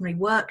extraordinary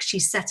work.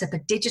 She's set up a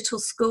digital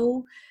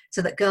school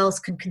so that girls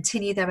can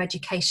continue their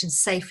education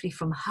safely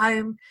from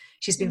home.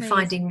 She's been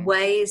finding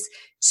ways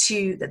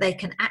that they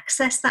can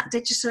access that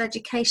digital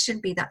education,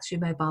 be that through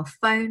mobile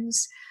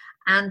phones.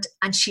 And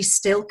she's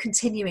still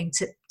continuing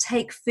to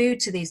take food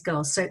to these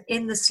girls. So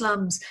in the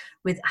slums,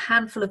 with a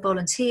handful of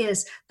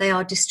volunteers, they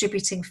are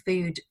distributing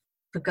food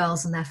for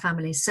girls and their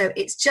families. So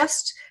it's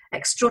just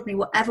extraordinary.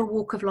 Whatever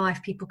walk of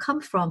life people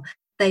come from,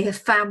 they have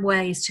found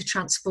ways to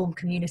transform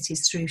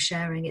communities through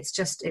sharing. It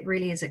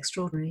really is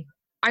extraordinary.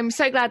 I'm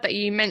so glad that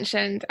you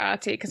mentioned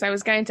Artie, because I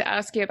was going to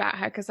ask you about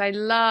her, because I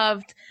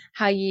loved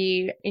how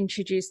you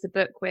introduced the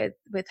book with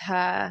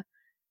her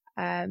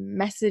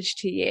message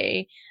to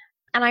you.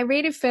 And I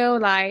really feel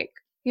like,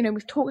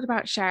 we've talked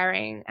about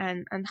sharing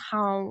and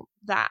how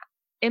that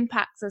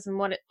impacts us and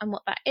what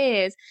that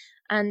is.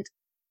 And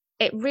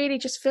it really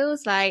just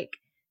feels like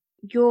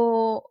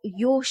you're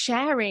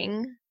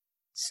sharing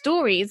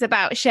stories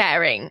about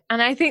sharing.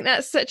 And I think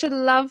that's such a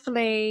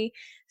lovely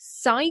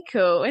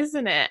cycle,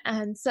 isn't it?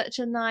 And such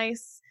a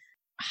nice,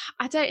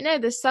 I don't know,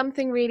 there's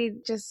something really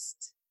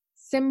just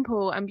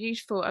simple and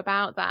beautiful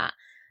about that.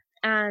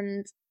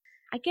 And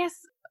I guess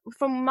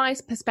from my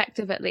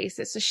perspective, at least,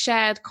 it's a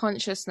shared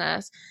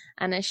consciousness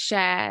and a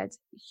shared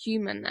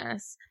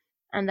humanness,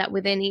 and that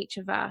within each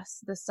of us,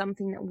 there's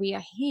something that we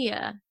are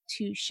here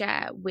to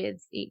share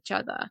with each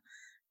other.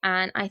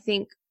 And I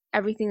think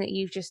everything that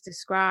you've just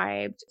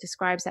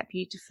describes that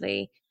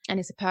beautifully, and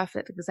is a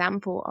perfect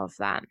example of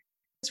that.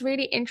 It's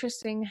really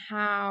interesting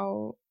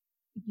how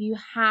you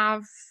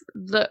have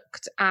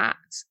looked at,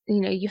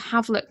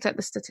 the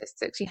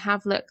statistics, you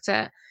have looked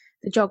at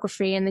the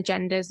geography and the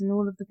genders and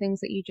all of the things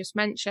that you just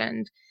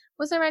mentioned.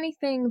 Was there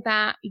anything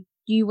that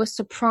you were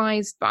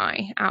surprised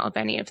by out of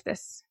any of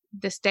this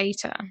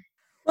data?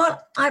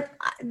 Well,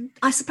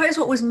 I suppose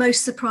what was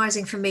most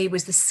surprising for me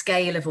was the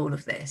scale of all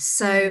of this.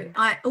 So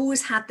I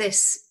always had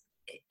this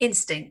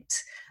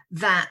instinct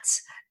that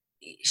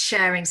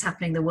sharing's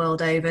happening the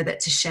world over, that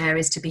to share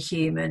is to be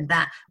human,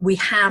 that we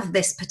have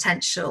this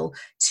potential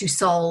to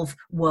solve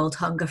world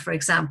hunger, for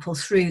example,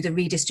 through the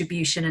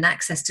redistribution and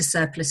access to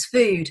surplus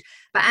food.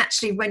 But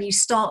actually, when you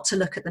start to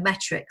look at the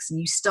metrics and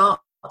you start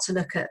to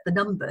look at the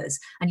numbers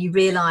and you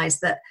realize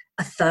that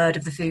a third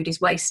of the food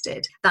is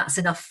wasted, that's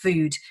enough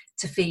food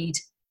to feed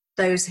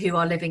those who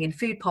are living in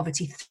food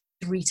poverty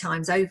 3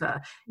 times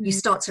over. You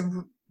start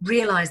to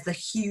realize the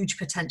huge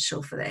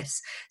potential for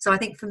this. So I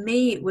think for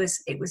me, it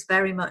was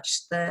very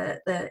much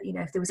the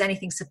if there was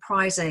anything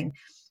surprising,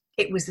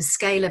 it was the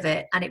scale of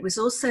it. And it was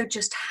also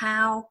just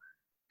how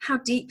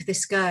deep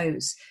this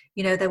goes.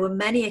 There were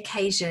many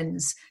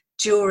occasions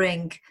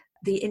during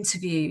the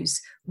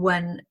interviews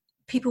when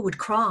people would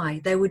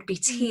cry, there would be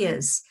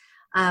tears,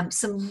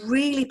 some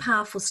really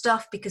powerful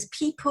stuff, because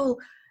people,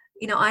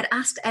 I'd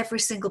asked every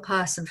single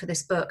person for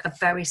this book a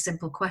very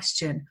simple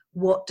question: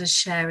 what does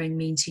sharing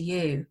mean to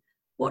you?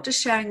 What does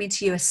sharing mean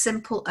to you? A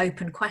simple,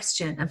 open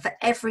question. And for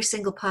every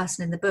single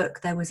person in the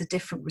book, there was a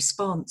different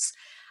response.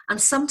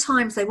 And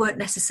sometimes they weren't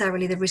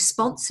necessarily the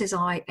responses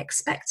I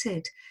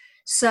expected.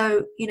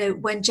 So,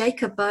 when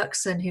Jacob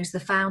Berkson, who's the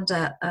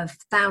founder of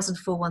 1000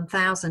 for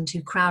 1000,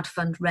 who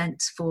crowdfund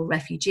rent for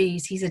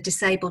refugees, he's a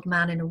disabled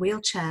man in a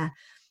wheelchair.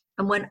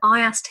 And when I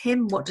asked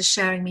him, what does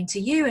sharing mean to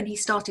you? And he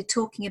started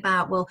talking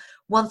about, well,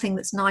 one thing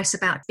that's nice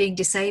about being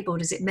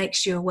disabled is it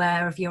makes you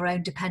aware of your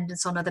own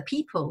dependence on other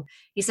people.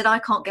 He said, I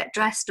can't get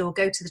dressed or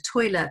go to the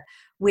toilet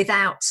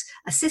without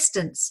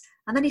assistance.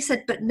 And then he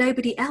said, but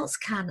nobody else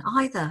can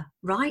either,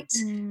 right?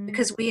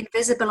 Because we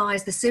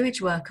invisibilize the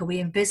sewage worker,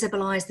 we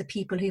invisibilize the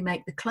people who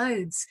make the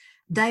clothes.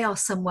 They are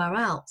somewhere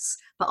else,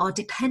 but our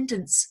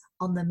dependence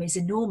on them is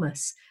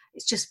enormous.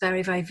 It's just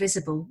very, very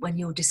visible when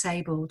you're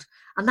disabled.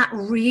 And that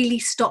really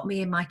stopped me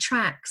in my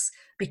tracks,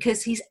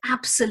 because he's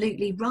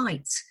absolutely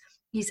right.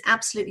 He's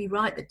absolutely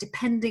right that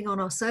depending on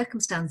our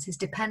circumstances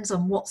depends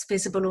on what's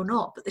visible or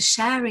not. But the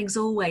sharing's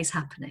always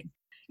happening.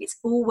 It's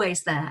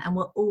always there, and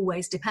we're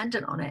always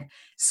dependent on it.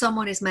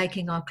 Someone is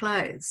making our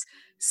clothes.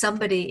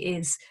 Somebody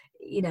is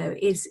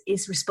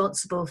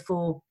responsible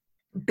for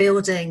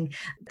building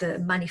the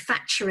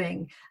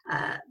manufacturing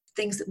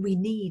things that we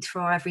need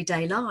for our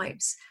everyday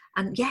lives.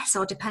 And yes,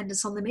 our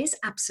dependence on them is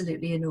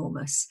absolutely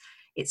enormous.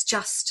 It's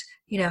just,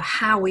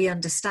 how we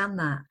understand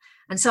that.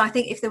 And so I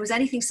think if there was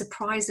anything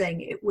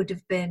surprising, it would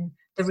have been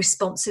the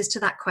responses to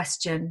that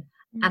question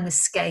and the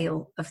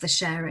scale of the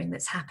sharing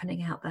that's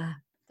happening out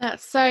there.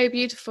 That's so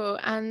beautiful.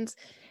 And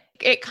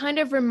it kind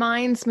of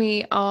reminds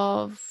me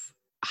of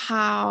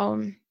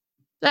how,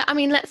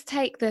 let's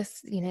take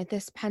this,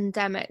 this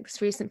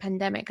recent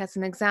pandemic as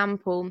an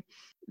example.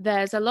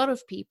 There's a lot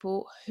of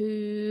people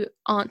who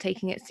aren't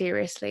taking it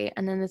seriously,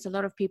 and then there's a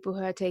lot of people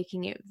who are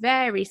taking it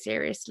very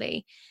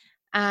seriously.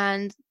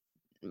 And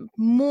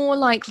more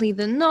likely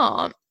than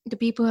not, the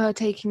people who are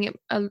taking it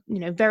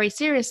very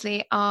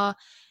seriously are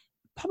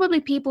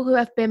probably people who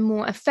have been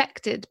more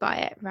affected by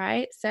it,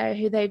 right? So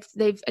who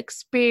they've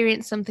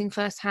experienced something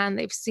firsthand,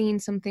 they've seen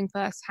something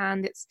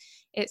firsthand,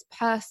 it's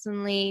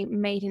personally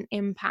made an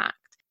impact.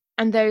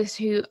 And those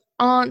who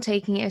aren't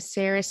taking it as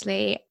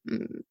seriously,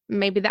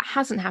 maybe that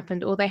hasn't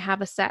happened, or they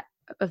have a set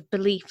of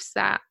beliefs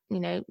that,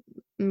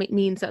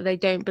 means that they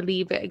don't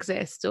believe it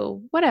exists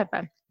or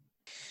whatever.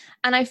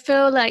 And I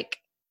feel like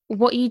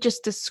what you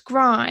just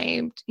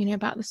described,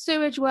 about the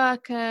sewage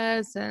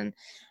workers and,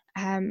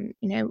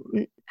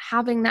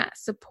 having that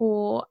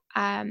support,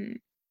 I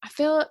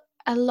feel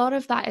a lot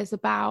of that is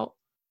about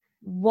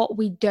what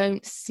we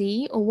don't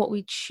see or what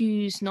we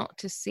choose not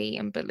to see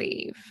and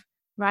believe,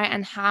 right?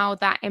 And how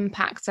that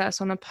impacts us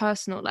on a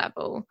personal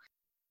level.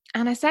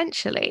 And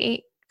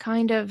essentially,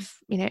 kind of,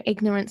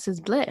 ignorance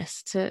is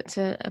bliss to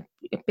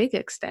a big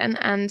extent.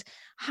 And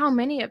how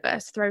many of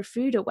us throw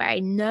food away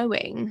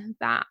knowing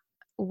that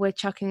we're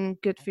chucking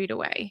good food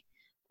away,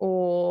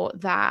 or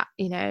that,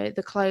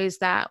 the clothes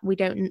that we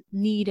don't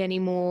need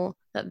anymore,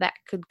 that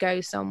could go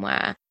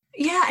somewhere.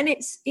 Yeah, and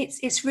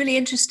it's really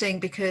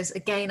interesting because,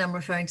 again, I'm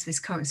referring to this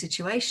current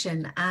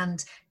situation,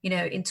 and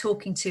in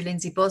talking to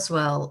Lindsay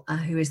Boswell,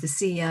 who is the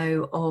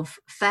CEO of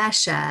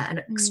FareShare, an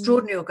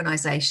extraordinary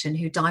organisation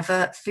who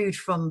divert food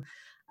from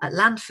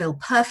landfill,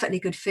 perfectly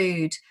good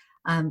food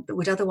that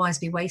would otherwise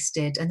be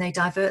wasted, and they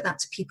divert that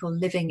to people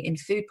living in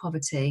food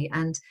poverty.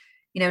 And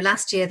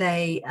last year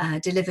they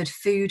delivered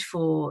food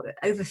for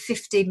over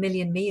 50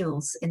 million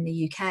meals in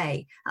the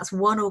UK. That's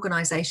one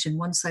organisation,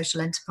 one social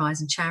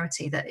enterprise and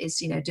charity that is,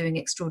 doing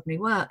extraordinary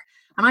work.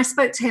 And I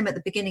spoke to him at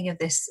the beginning of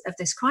this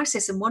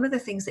crisis, and one of the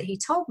things that he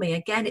told me,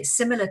 again, it's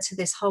similar to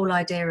this whole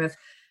idea of,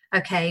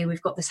 okay,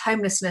 we've got this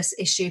homelessness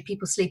issue,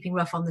 people sleeping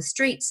rough on the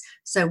streets,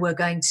 so we're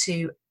going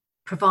to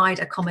provide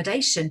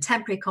accommodation,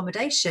 temporary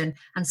accommodation,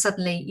 and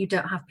suddenly you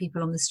don't have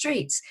people on the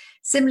streets.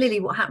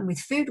 Similarly, what happened with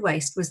food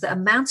waste was that a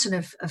mountain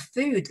of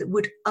food that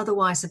would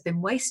otherwise have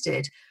been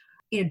wasted,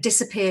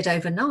 disappeared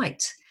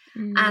overnight.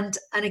 And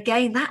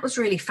again, that was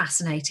really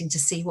fascinating to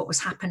see what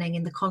was happening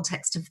in the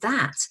context of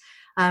that.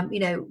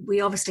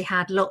 We obviously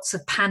had lots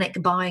of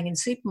panic buying in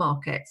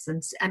supermarkets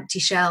and empty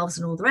shelves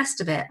and all the rest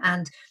of it.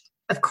 And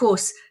of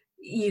course,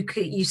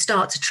 you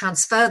start to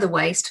transfer the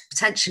waste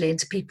potentially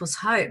into people's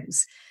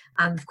homes.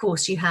 And of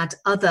course, you had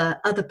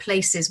other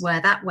places where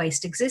that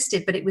waste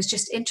existed, but it was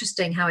just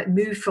interesting how it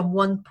moved from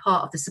one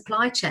part of the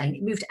supply chain.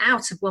 It moved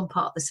out of one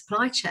part of the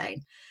supply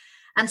chain.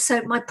 And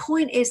so my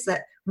point is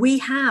that we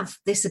have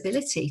this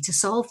ability to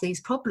solve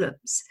these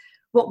problems.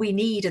 What we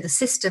need are the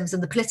systems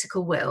and the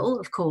political will,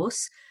 of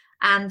course,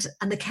 and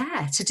the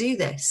care to do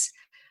this.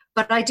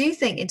 But I do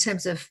think in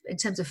terms of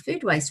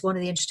food waste, one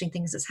of the interesting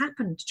things that's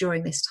happened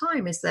during this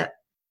time is that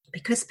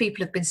because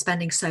people have been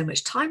spending so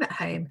much time at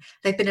home,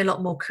 they've been a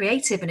lot more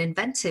creative and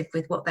inventive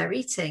with what they're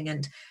eating.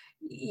 And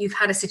you've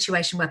had a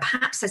situation where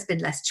perhaps there's been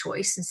less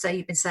choice. And so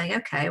you've been saying,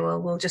 okay,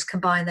 well, we'll just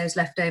combine those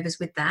leftovers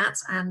with that.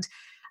 And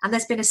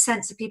there's been a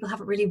sense that people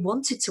haven't really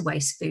wanted to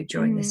waste food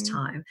during this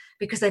time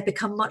because they've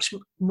become much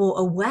more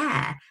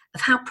aware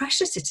of how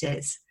precious it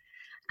is.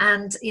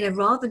 And,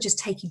 rather than just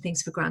taking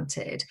things for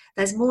granted,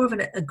 there's more of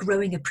a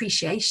growing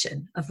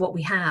appreciation of what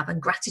we have,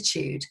 and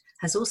gratitude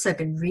has also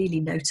been really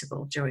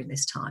notable during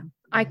this time.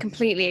 I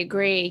completely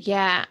agree.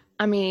 Yeah.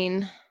 I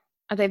mean,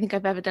 I don't think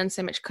I've ever done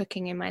so much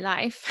cooking in my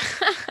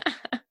life.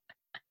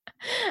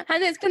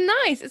 And it's been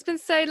nice. It's been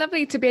so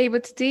lovely to be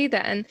able to do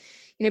that. And,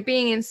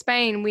 being in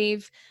Spain,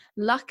 we've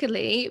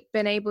luckily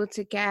been able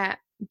to get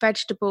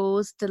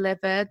vegetables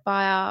delivered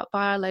by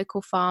our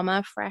local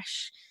farmer,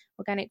 fresh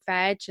organic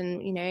veg,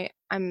 and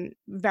I'm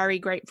very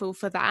grateful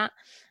for that,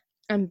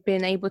 and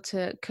being able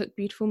to cook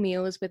beautiful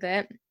meals with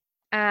it.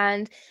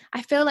 And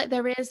I feel like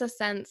there is a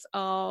sense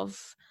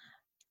of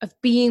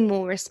being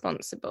more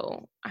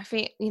responsible. I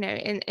think,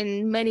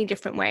 in many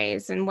different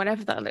ways, and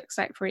whatever that looks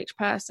like for each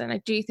person, I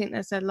do think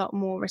there's a lot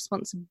more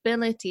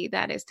responsibility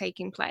that is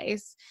taking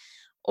place,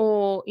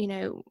 or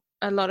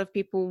a lot of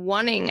people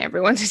wanting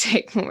everyone to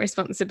take more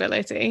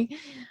responsibility.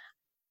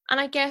 And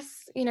I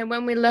guess,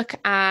 when we look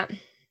at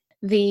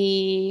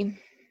the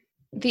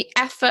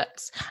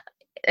efforts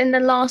in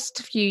the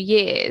last few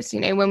years,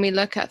 when we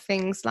look at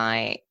things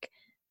like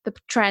the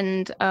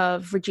trend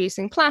of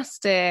reducing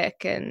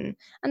plastic, and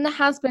there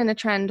has been a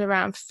trend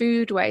around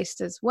food waste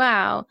as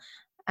well.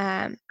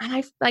 And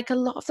I like a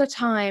lot of the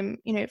time,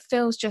 it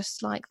feels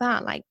just like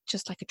that,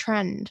 just like a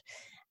trend.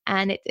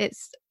 And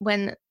it's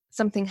when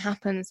something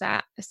happens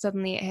that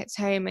suddenly it hits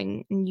home,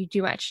 and you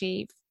do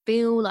actually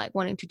feel like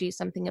wanting to do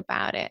something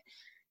about it.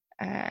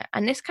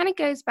 And this kind of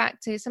goes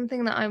back to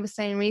something that I was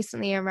saying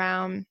recently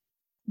around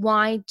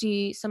why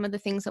do some of the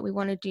things that we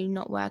want to do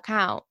not work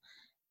out?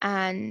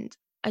 And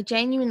I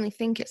genuinely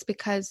think it's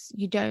because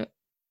you don't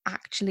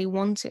actually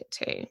want it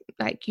to.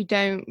 Like you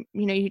don't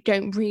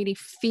really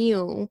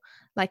feel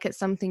like it's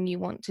something you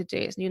want to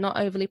do. So you're not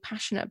overly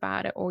passionate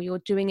about it, or you're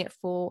doing it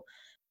for,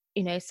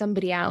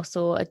 somebody else,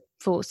 or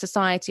for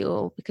society,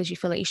 or because you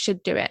feel like you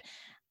should do it.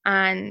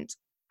 And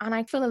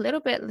I feel a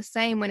little bit the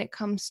same when it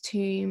comes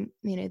to,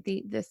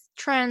 the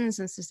trends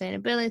and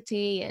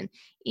sustainability and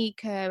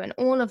eco and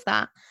all of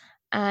that.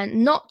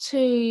 And not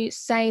to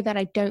say that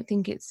I don't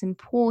think it's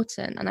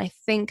important. And I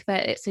think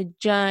that it's a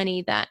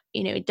journey that,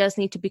 it does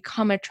need to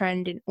become a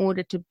trend in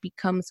order to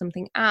become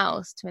something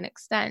else to an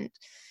extent.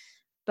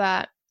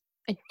 But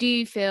I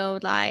do feel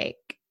like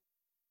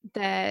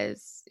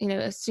there's,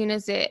 as soon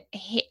as it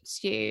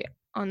hits you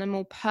on a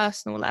more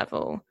personal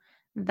level,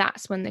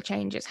 that's when the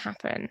changes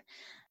happen.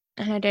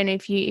 And I don't know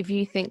if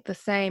you think the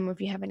same, or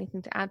if you have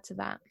anything to add to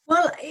that.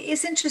 Well,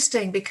 it's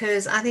interesting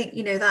because I think,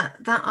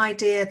 that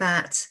idea,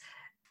 that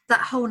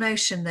whole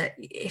notion that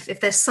if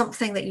there's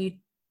something that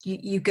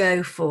you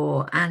go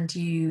for and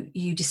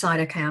you decide,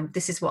 okay,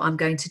 this is what I'm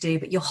going to do,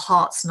 but your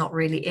heart's not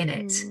really in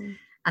it,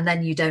 and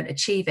then you don't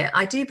achieve it.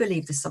 I do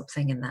believe there's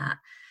something in that.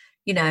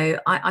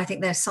 I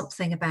think there's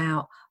something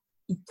about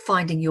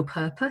finding your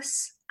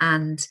purpose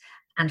and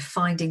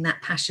finding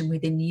that passion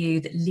within you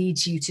that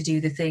leads you to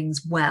do the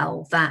things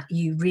well that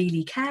you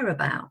really care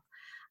about.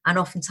 And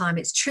oftentimes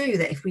it's true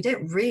that if we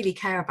don't really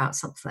care about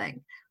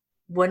something,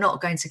 we're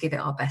not going to give it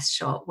our best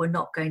shot. We're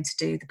not going to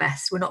do the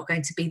best. We're not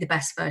going to be the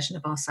best version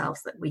of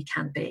ourselves that we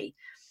can be.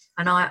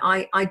 And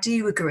I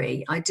do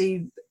agree. I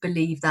do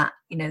believe that,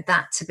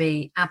 that to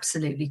be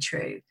absolutely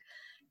true.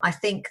 I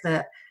think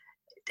that,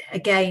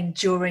 again,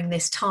 during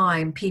this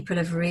time, people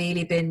have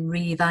really been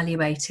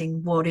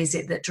reevaluating what is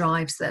it that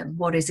drives them,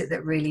 what is it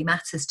that really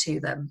matters to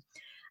them,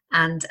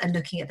 and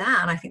looking at that.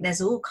 And I think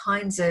there's all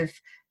kinds of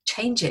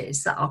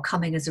changes that are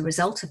coming as a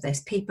result of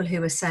this. People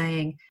who are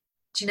saying,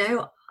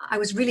 I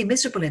was really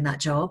miserable in that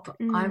job.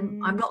 I'm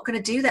not going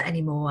to do that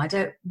anymore.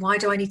 Why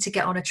do I need to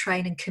get on a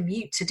train and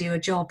commute to do a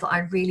job that I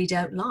really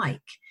don't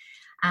like?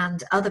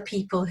 And other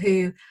people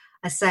who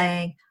are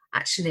saying,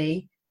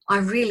 actually, I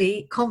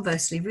really,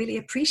 conversely, really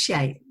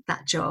appreciate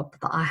that job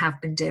that I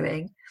have been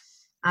doing.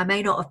 I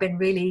may not have been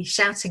really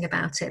shouting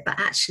about it, but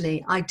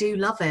actually I do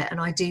love it and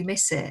I do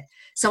miss it.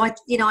 So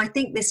I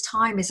think this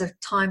time is a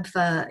time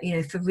for,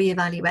 for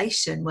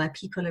reevaluation, where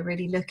people are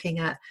really looking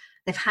at,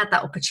 they've had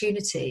that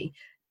opportunity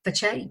for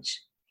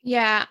change.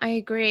 Yeah, I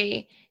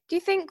agree. Do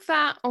you think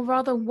that, or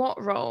rather,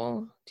 what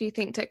role do you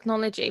think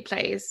technology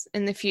plays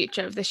in the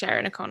future of the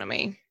sharing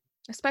economy?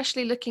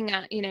 Especially looking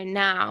at,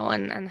 now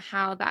and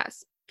how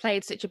that's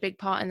played such a big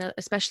part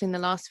especially in the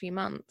last few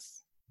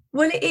months.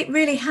 Well, it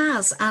really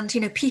has. And,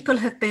 people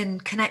have been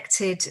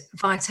connected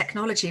via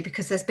technology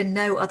because there's been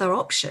no other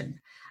option.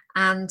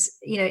 And,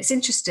 it's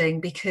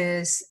interesting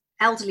because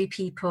elderly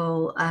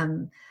people,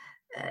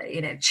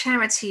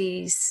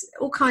 charities,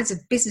 all kinds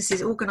of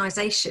businesses,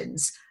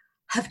 organizations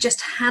have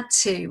just had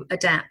to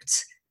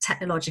adapt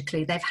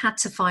technologically. They've had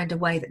to find a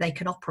way that they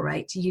can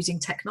operate using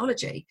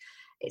technology.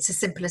 It's as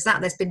simple as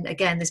that. There's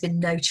been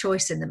no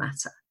choice in the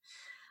matter.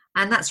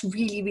 And that's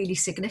really, really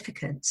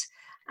significant.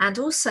 And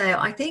also,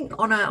 I think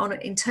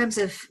in terms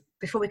of,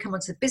 before we come on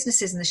to the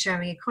businesses and the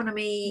sharing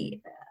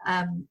economy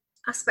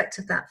aspect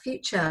of that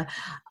future,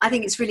 I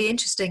think it's really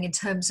interesting in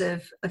terms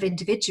of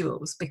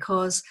individuals,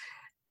 because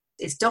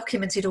it's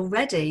documented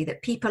already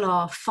that people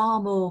are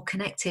far more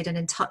connected and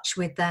in touch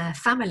with their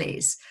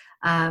families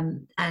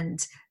and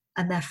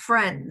their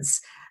friends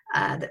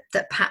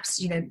that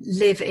perhaps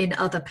live in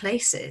other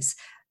places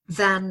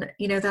than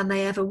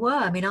they ever were.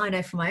 I mean, I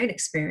know from my own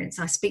experience,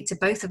 I speak to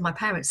both of my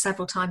parents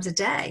several times a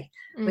day.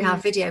 We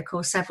have video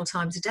calls several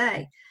times a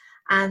day,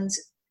 and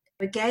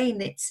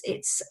again, it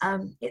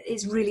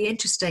is really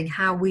interesting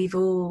how we've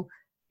all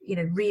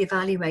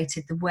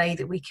reevaluated the way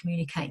that we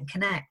communicate and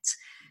connect.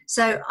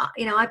 So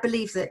I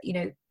believe that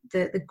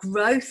the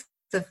growth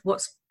of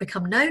what's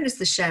become known as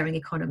the sharing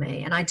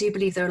economy, and I do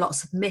believe there are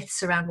lots of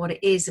myths around what it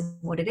is and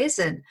what it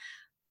isn't,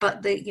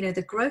 but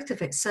the growth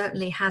of it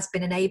certainly has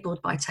been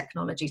enabled by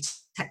technology.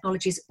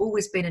 Technology has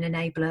always been an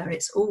enabler.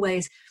 It's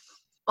always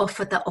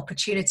offered that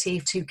opportunity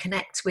to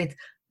connect with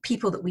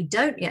people that we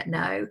don't yet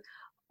know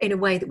in a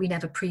way that we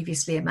never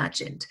previously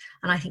imagined.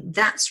 And I think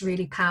that's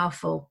really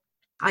powerful.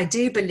 I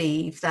do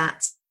believe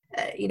that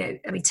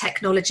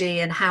technology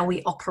and how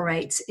we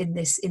operate in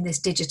this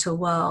digital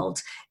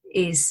world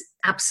is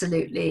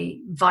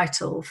absolutely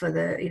vital for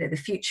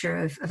the future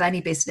of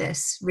any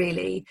business,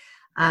 really.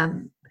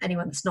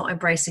 Anyone that's not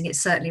embracing it,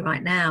 certainly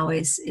right now,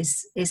 is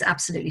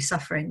absolutely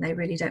suffering. They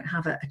really don't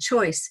have a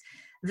choice.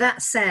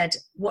 That said,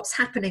 what's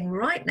happening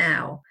right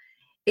now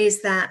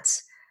is that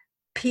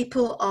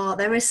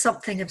there is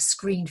something of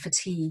screen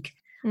fatigue.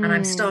 And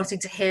I'm starting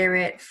to hear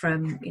it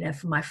from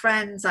my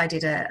friends. I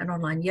did an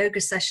online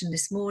yoga session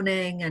this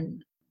morning,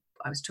 and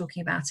I was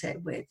talking about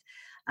it with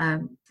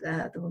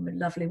the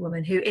lovely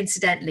woman who,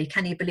 incidentally,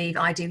 can you believe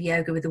I do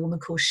yoga with a woman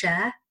called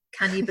Cher?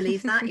 Can you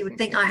believe that? You would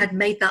think I had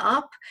made that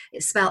up.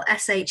 It's spelled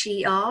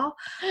SHER.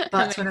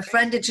 But when a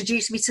friend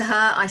introduced me to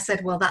her, I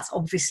said, well, that's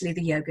obviously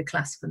the yoga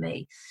class for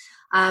me.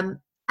 And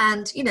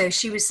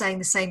she was saying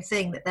the same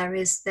thing, that there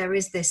is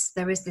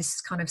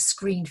this kind of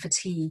screen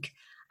fatigue,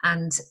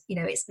 and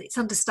it's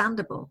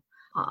understandable.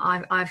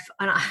 I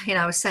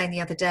was saying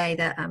the other day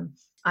that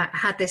I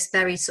had this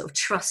very sort of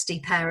trusty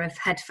pair of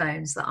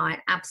headphones that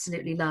I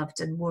absolutely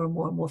loved and wore and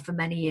more and more for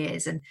many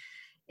years, and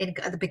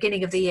at the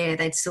beginning of the year,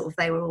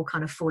 they were all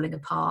kind of falling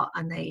apart,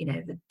 and they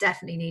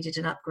definitely needed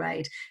an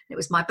upgrade. It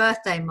was my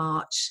birthday in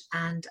March,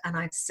 and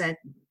I'd said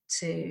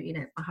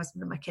to my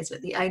husband and my kids,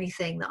 but the only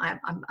thing that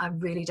I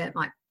really don't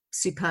like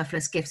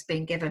superfluous gifts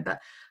being given, but I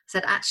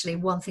said, actually,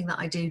 one thing that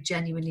I do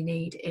genuinely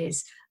need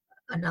is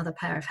another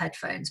pair of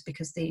headphones,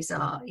 because these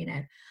are,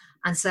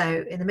 and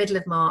so in the middle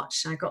of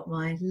March, I got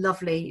my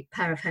lovely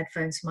pair of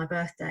headphones for my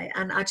birthday,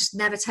 and I just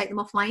never take them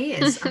off my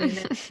ears. I mean,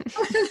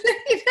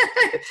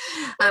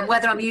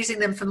 whether I'm using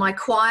them for my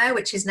choir,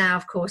 which is now,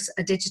 of course,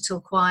 a digital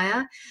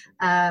choir,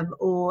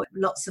 or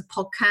lots of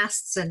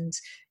podcasts and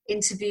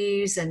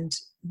interviews and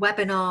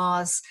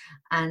webinars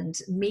and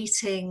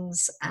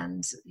meetings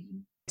and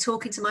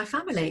talking to my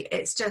family.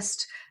 It's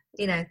just,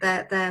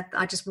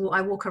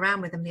 I walk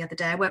around with them the other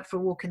day. I went for a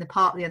walk in the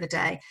park the other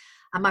day,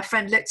 and my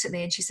friend looked at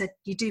me and she said,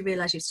 "You do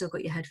realise you've still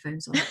got your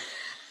headphones on?"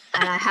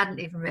 And I hadn't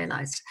even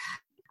realised.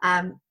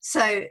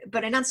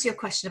 But in answer to your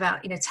question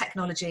about,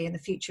 technology and the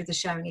future of the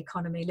sharing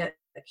economy, look,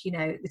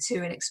 the two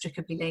are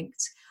inextricably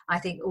linked. I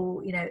think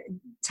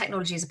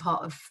technology is a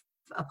part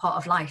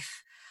of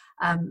life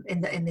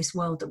in this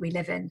world that we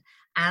live in.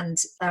 And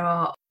there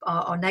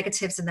are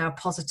negatives and there are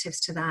positives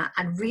to that.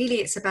 And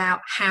really, it's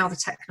about how the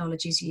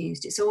technology is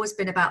used. It's always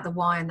been about the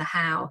why and the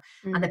how,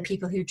 and the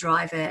people who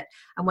drive it.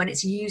 And when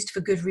it's used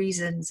for good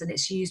reasons and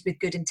it's used with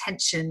good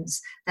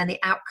intentions, then the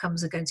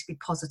outcomes are going to be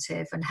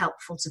positive and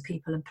helpful to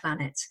people and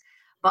planet.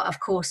 But of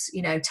course,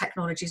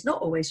 technology is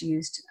not always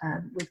used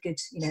with good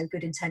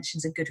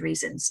intentions and good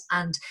reasons.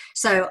 And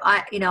so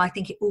I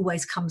think it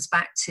always comes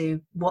back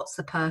to what's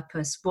the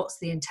purpose, what's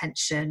the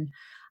intention,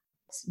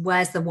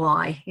 where's the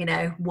why,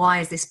 why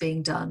is this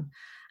being done?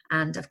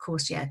 And of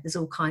course, there's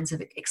all kinds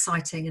of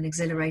exciting and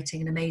exhilarating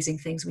and amazing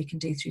things we can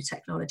do through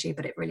technology,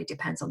 but it really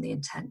depends on the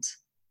intent.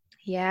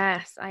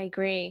 Yes, I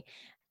agree.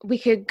 We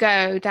could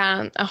go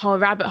down a whole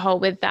rabbit hole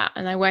with that,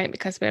 and I won't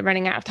because we're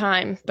running out of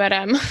time. But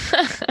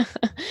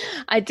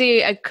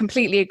I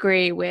completely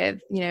agree with,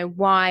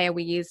 why are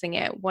we using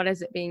it? What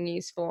is it being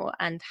used for,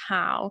 and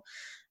how?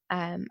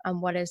 And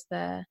what are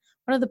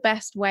the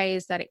best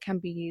ways that it can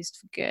be used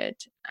for good,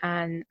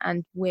 and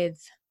with,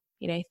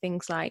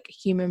 things like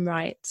human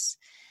rights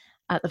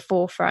at the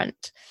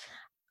forefront.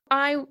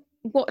 I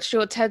watched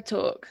your TED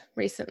Talk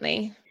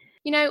recently.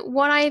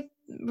 What I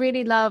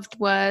really loved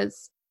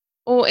was,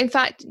 or in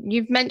fact,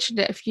 you've mentioned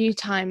it a few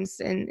times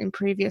in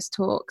previous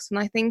talks, and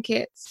I think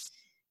it's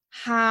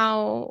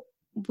how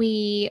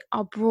we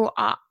are brought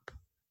up,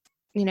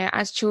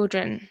 as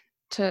children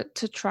to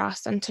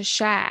trust and to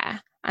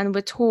share, and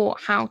we're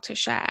taught how to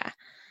share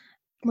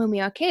when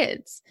we are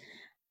kids.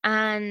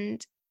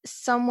 And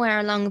somewhere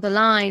along the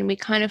line, we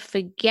kind of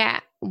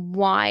forget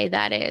why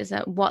that is,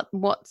 and what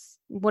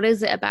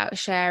is it about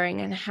sharing,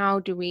 and how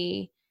do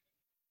we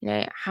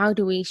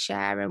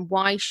share, and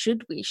why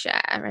should we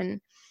share?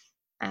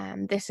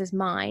 And this is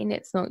mine,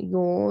 it's not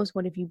yours.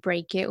 What if you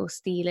break it or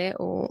steal it,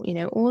 or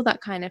all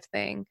that kind of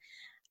thing?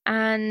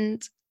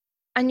 And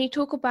you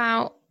talk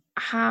about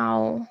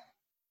how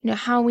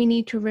we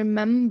need to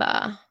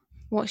remember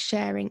what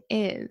sharing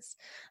is.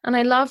 And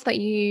I love that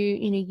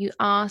you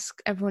ask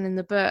everyone in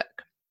the book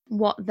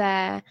what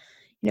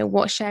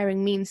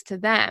sharing means to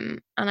them.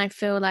 And I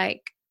feel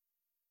like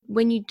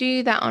when you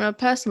do that on a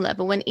personal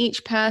level, when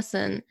each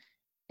person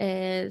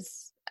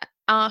is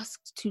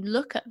asked to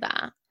look at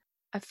that,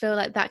 I feel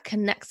like that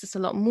connects us a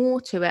lot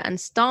more to it and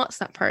starts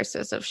that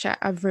process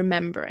of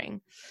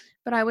remembering.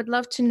 But I would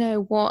love to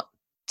know what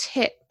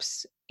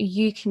tips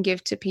you can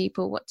give to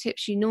people, what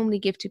tips you normally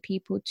give to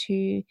people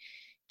to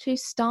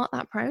start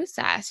that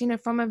process,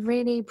 from a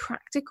really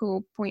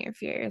practical point of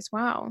view as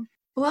well.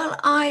 Well,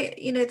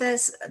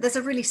 there's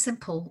a really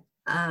simple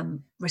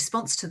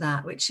response to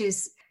that, which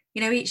is,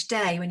 each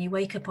day when you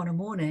wake up on a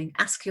morning,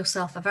 ask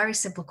yourself a very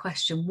simple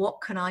question: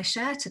 what can I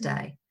share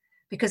today?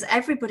 Because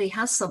everybody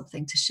has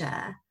something to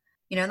share,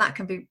 and that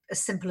can be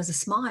as simple as a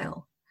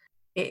smile.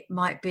 It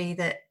might be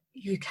that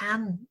you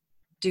can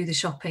do the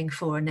shopping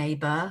for a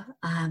neighbour,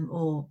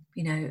 or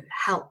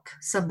help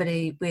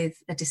somebody with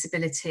a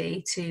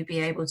disability to be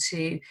able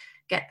to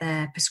get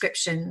their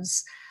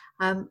prescriptions,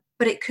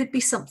 but it could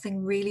be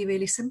something really,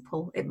 really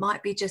simple. It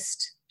might be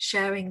just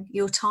sharing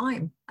your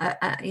time,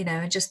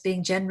 and just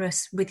being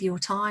generous with your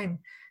time,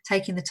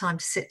 taking the time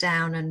to sit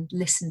down and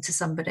listen to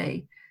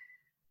somebody.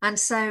 And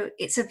so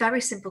it's a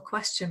very simple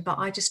question, but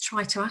I just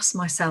try to ask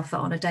myself that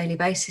on a daily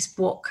basis: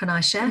 what can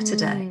I share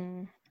today?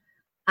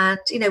 And,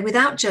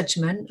 without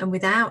judgment, and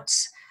without,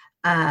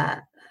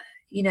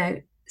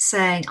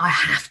 saying I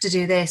have to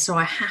do this or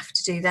I have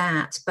to do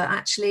that, but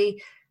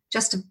actually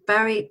just a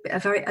very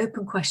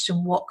open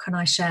question: what can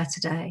I share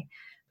today?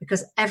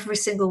 Because every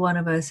single one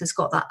of us has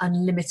got that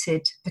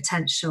unlimited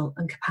potential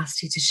and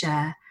capacity to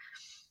share.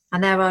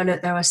 And there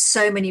are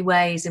so many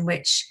ways in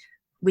which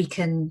we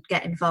can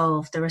get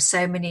involved. There are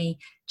so many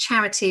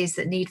charities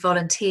that need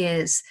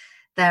volunteers.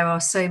 There are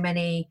so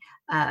many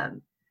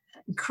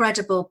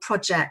incredible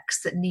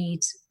projects that need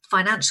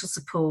financial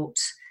support,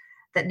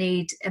 that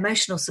need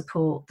emotional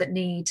support, that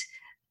need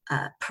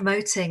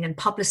promoting and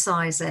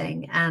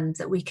publicizing, and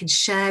that we can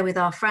share with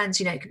our friends.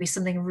 It could be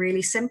something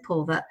really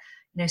simple that,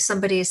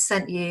 somebody has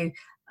sent you,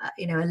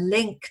 a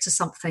link to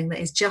something that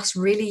is just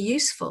really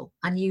useful,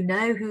 and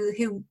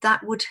who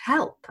that would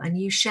help, and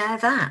you share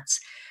that.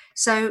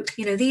 So,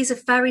 these are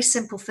very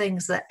simple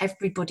things that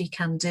everybody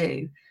can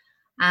do.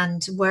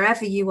 And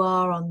wherever you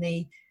are on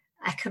the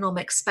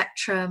economic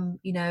spectrum,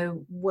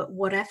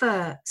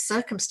 whatever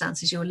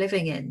circumstances you're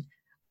living in,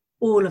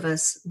 all of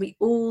us, we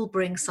all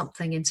bring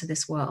something into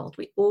this world.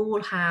 We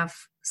all have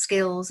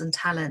skills and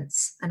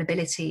talents and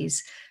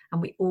abilities,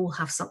 and we all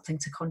have something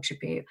to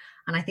contribute.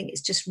 And I think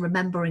it's just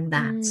remembering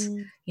that,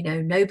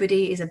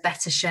 nobody is a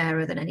better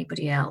sharer than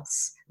anybody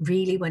else.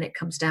 Really, when it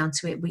comes down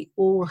to it, we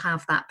all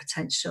have that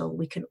potential.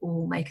 We can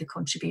all make a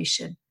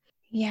contribution.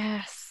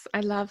 Yes, I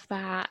love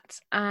that.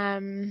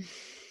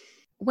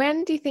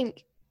 When do you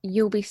think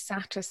you'll be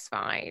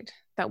satisfied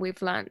that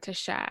we've learned to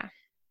share?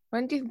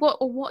 What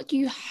do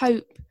you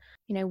hope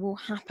will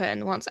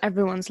happen once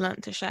everyone's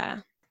learned to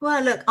share?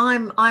 Well, look,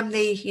 I'm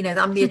the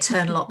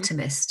eternal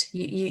optimist.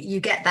 You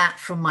get that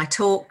from my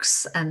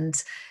talks,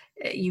 and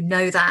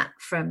that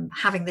from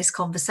having this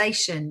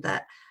conversation,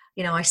 that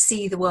I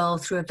see the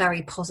world through a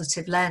very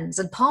positive lens.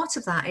 And part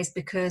of that is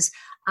because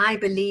I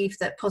believe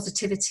that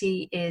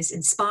positivity is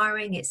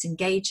inspiring, it's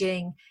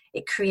engaging,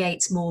 it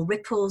creates more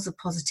ripples of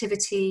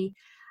positivity.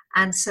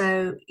 And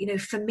so,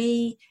 for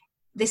me,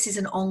 this is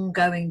an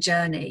ongoing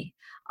journey.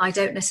 I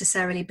don't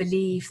necessarily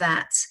believe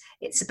that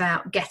it's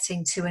about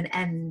getting to an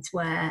end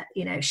where,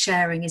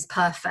 sharing is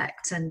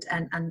perfect and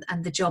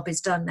the job is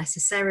done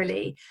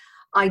necessarily.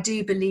 I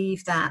do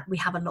believe that we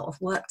have a lot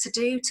of work to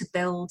do to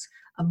build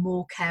a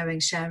more caring,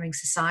 sharing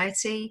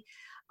society.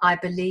 I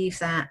believe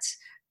that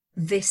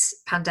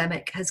this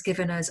pandemic has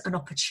given us an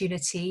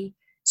opportunity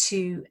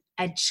to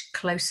edge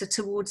closer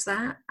towards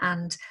that.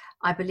 And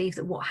I believe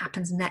that what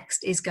happens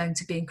next is going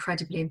to be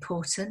incredibly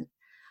important.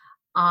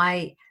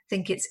 I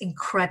think it's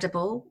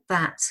incredible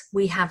that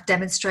we have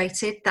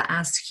demonstrated that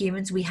as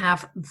humans, we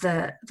have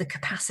the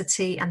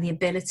capacity and the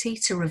ability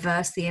to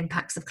reverse the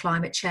impacts of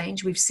climate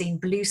change. We've seen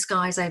blue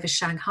skies over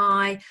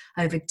Shanghai,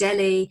 over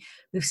Delhi.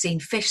 We've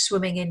seen fish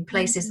swimming in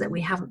places that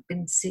we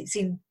haven't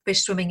seen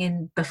fish swimming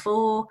in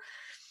before.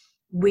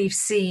 We've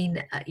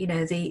seen,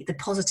 the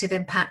positive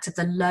impact of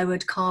the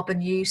lowered carbon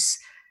use,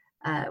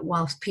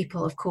 whilst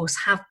people, of course,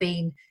 have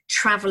been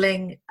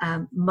traveling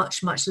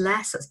much, much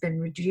less. That's been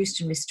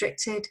reduced and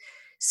restricted.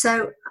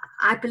 So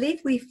I believe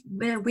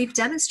we've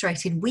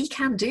demonstrated we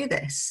can do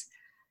this.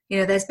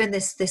 There's been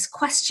this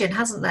question,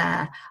 hasn't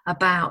there,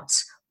 about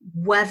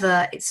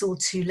whether it's all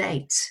too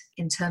late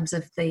in terms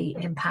of the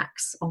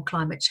impacts on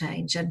climate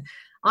change. And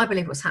I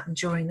believe what's happened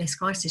during this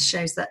crisis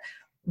shows that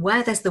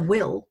where there's the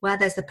will, where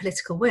there's the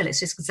political will,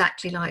 it's just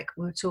exactly like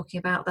we were talking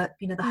about the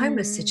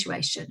homeless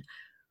situation.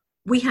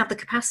 We have the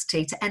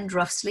capacity to end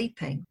rough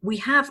sleeping. We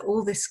have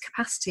all this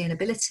capacity and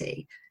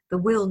ability. The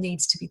will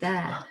needs to be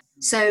there.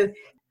 So,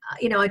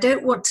 I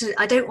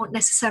don't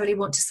necessarily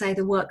want to say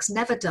the work's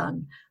never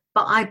done,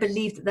 but I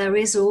believe that there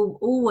is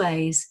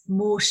always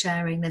more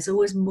sharing. There's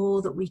always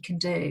more that we can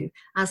do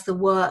as the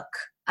world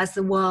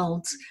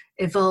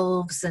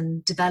evolves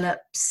and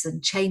develops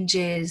and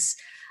changes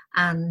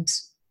and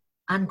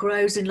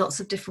grows in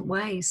lots of different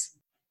ways.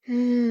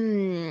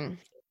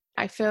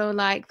 I feel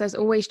like there's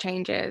always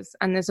changes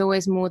and there's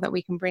always more that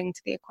we can bring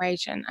to the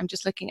equation. I'm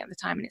just looking at the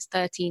time and it's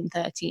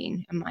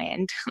 13:13 on my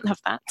end. Love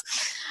that.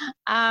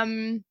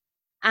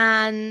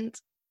 And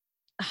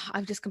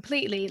I've just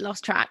completely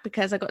lost track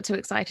because I got too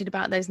excited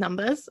about those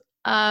numbers.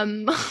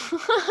 I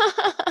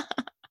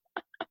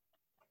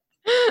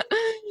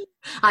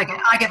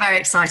get very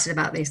excited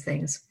about these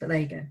things, but there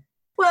you go.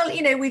 Well,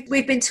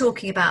 we've been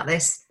talking about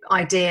this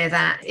idea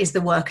that is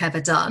the work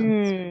ever done?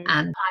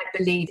 And I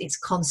believe it's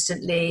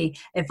constantly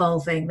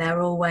evolving.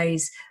 They're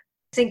always,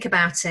 think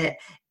about it,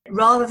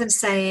 rather than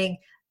saying,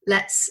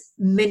 let's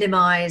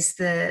minimize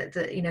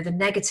the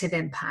negative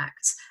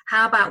impacts.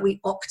 How about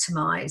we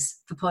optimize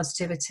for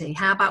positivity?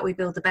 How about we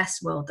build the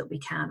best world that we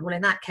can? Well,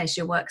 in that case,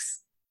 your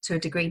work's to a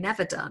degree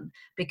never done,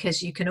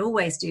 because you can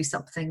always do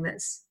something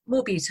that's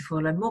more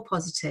beautiful and more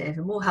positive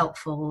and more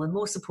helpful and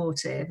more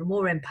supportive and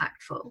more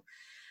impactful.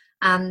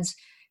 And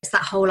it's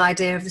that whole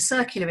idea of the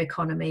circular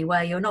economy,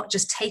 where you're not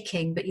just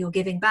taking, but you're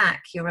giving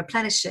back, you're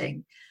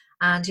replenishing.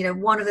 And,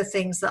 one of the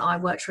things that I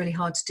worked really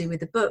hard to do with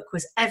the book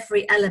was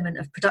every element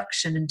of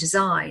production and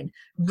design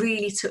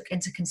really took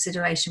into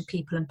consideration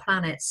people and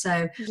planet.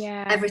 So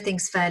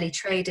everything's fairly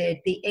traded.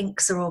 The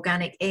inks are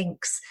organic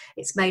inks.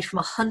 It's made from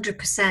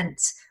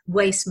 100%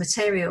 waste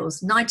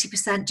materials.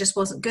 90% just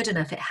wasn't good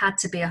enough. It had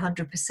to be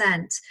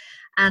 100%.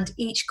 And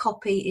each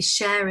copy is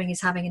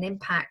having an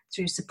impact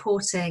through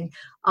supporting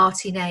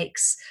Artie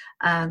Nake's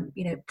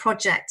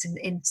project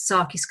in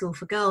Saki School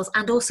for Girls,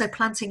 and also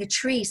planting a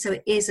tree. So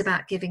it is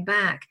about giving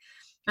back.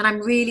 And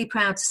I'm really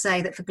proud to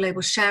say that for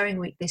Global Sharing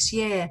Week this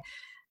year,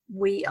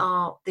 we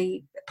are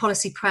the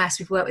Policy Press.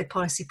 We've worked with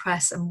Policy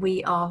Press, and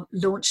we are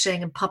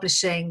launching and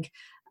publishing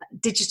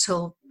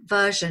digital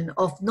version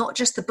of not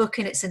just the book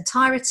in its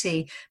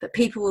entirety, but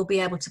people will be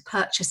able to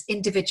purchase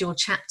individual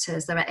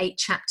chapters. There are 8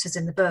 chapters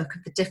in the book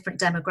of the different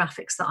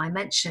demographics that I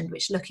mentioned,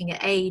 which looking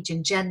at age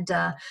and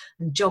gender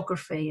and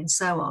geography and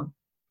so on.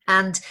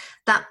 And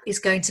that is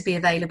going to be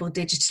available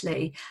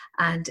digitally.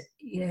 And,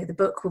 the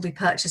book will be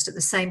purchased at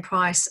the same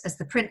price as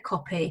the print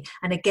copy.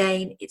 And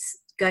again, it's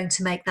going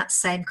to make that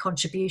same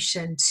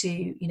contribution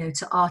to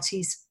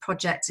Artie's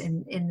project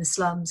in the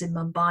slums in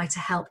Mumbai to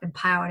help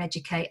empower and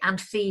educate and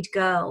feed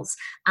girls,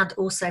 and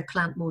also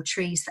plant more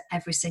trees for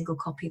every single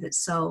copy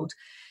that's sold.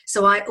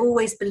 So I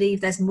always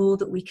believe there's more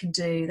that we can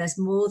do. There's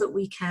more that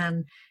we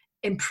can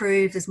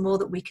improve. There's more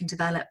that we can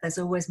develop. There's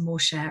always more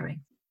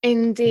sharing.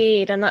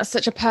 Indeed. And that's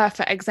such a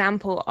perfect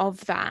example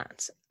of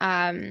that.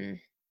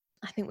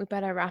 I think we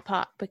better wrap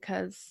up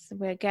because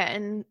we're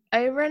getting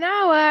over an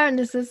hour and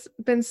this has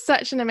been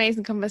such an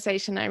amazing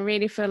conversation. I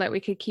really feel like we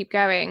could keep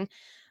going.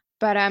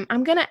 But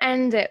I'm going to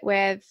end it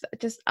with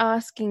just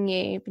asking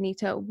you,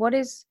 Benita, what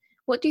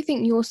do you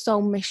think your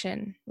soul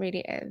mission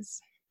really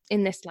is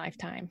in this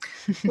lifetime?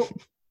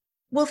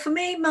 Well, for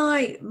me,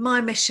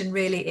 my mission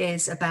really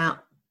is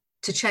about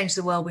to change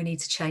the world. We need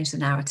to change the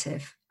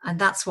narrative. And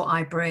that's what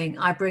I bring.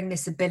 I bring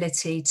this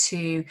ability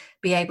to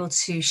be able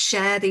to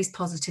share these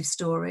positive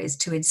stories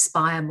to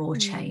inspire more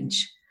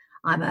change.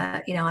 I'm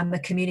a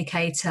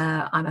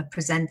communicator, I'm a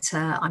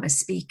presenter, I'm a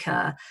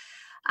speaker,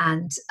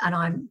 and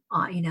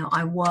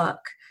I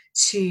work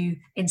to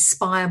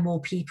inspire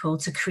more people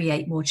to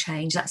create more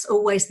change. That's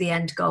always the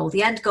end goal.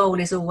 The end goal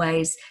is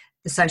always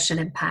the social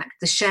impact.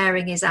 The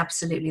sharing is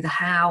absolutely the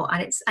how,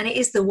 and it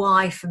is the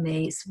why for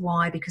me. It's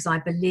why because I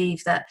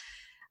believe that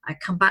I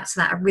come back to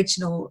that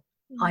original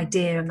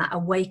idea and that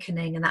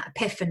awakening and that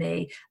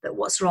epiphany that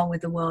what's wrong with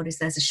the world is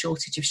there's a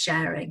shortage of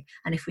sharing,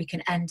 and if we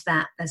can end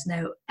that, there's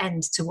no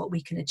end to what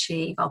we can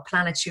achieve. Our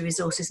planetary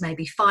resources may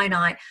be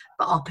finite,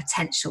 but our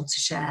potential to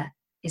share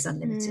is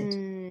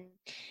unlimited.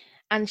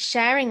 And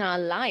sharing our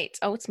light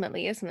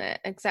ultimately, isn't it?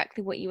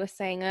 Exactly what you were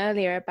saying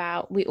earlier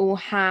about we all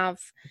have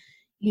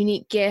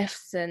unique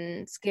gifts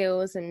and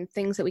skills and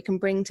things that we can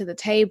bring to the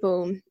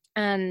table,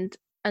 and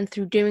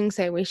through doing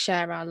so we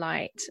share our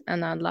light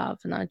and our love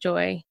and our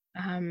joy.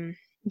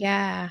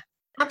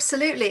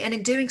 Absolutely. And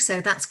in doing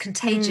so, that's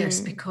contagious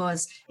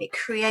because it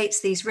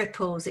creates these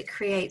ripples, it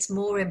creates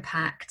more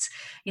impact.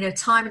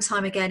 Time and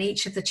time again,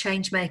 each of the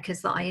change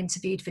makers that I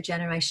interviewed for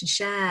Generation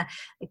Share,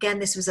 again,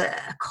 this was a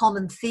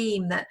common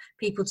theme that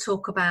people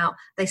talk about.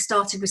 They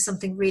started with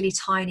something really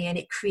tiny and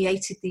it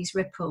created these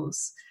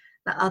ripples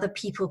that other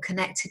people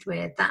connected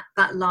with.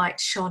 That light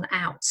shone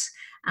out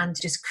and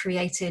just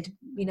created,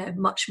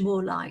 much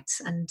more light,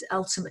 and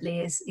ultimately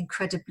is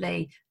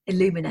incredibly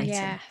illuminating.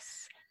 Yes.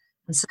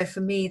 And so for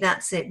me,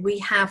 that's it. We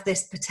have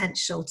this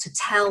potential to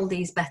tell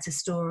these better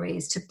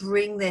stories, to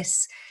bring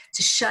this,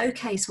 to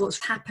showcase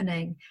what's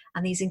happening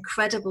and these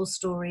incredible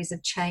stories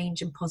of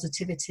change and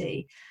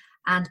positivity.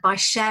 And by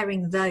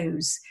sharing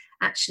those,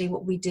 actually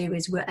what we do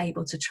is we're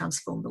able to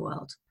transform the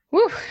world.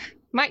 Woo,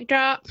 mic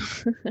drop.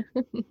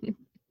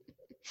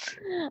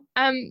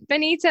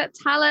 Benita,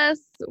 tell us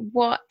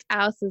what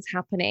else is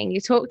happening.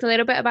 You talked a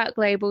little bit about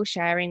Global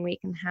Sharing Week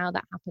and how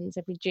that happens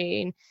every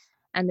June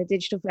and the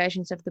digital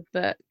versions of the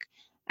book.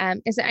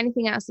 Is there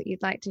anything else that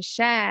you'd like to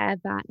share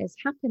that is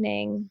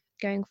happening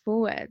going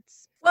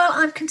forwards? Well,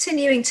 I'm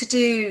continuing to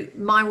do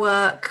my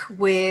work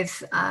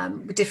with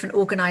different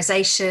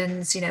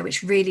organisations,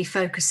 which really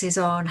focuses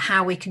on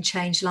how we can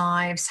change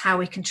lives, how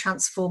we can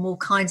transform all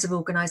kinds of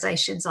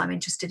organisations. I'm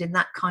interested in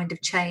that kind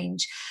of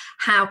change.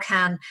 How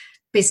can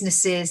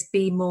businesses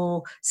be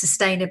more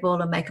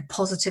sustainable and make a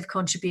positive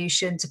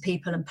contribution to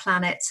people and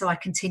planet? So I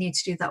continue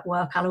to do that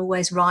work. I'll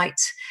always write,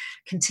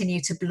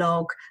 continue to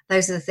blog.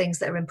 Those are the things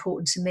that are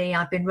important to me.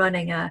 I've been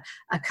running a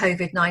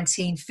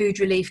COVID-19 food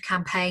relief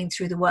campaign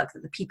through the work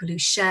that the People Who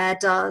Share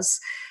does.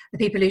 The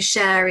People Who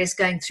Share is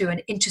going through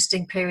an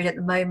interesting period at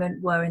the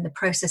moment. We're in the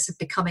process of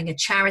becoming a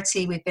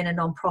charity. We've been a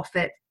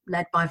non-profit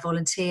led by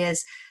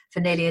volunteers for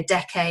nearly a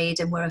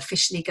decade, and we're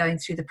officially going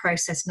through the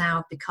process now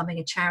of becoming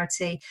a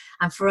charity.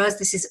 And for us,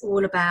 this is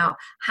all about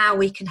how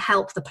we can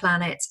help the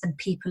planet and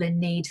people in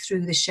need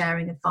through the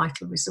sharing of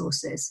vital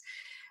resources.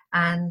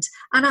 And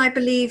I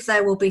believe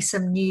there will be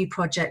some new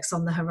projects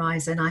on the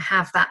horizon. I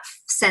have that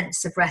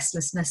sense of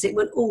restlessness. It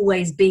will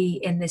always be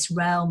in this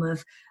realm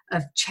of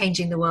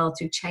changing the world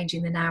through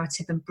changing the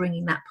narrative and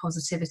bringing that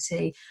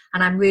positivity.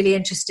 And I'm really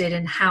interested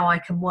in how I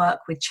can work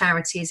with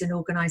charities and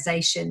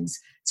organisations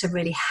to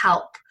really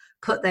help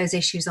put those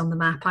issues on the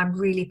map. I'm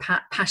really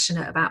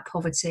passionate about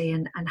poverty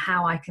and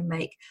how I can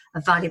make a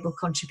valuable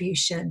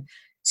contribution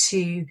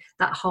to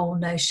that whole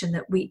notion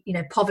that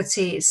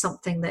poverty is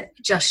something that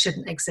just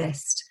shouldn't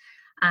exist.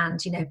 And,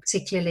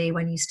 particularly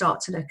when you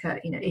start to look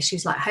at,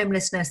 issues like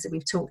homelessness that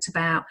we've talked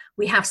about,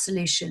 we have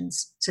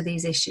solutions to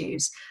these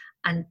issues.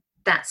 And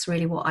that's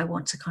really what I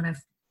want to kind of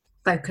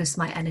focus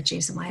my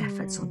energies and my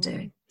efforts on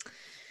doing.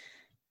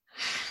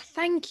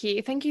 Thank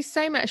you. Thank you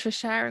so much for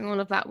sharing all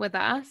of that with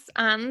us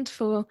and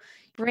for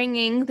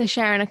bringing the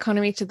sharing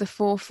economy to the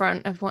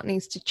forefront of what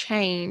needs to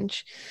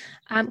change.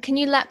 Can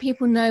you let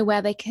people know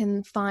where they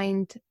can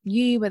find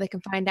you, where they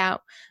can find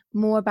out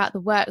more about the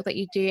work that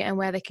you do, and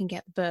where they can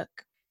get the book?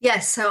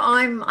 Yes, so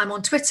I'm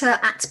on Twitter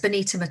at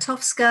Benita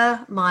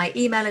Matofska. My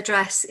email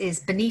address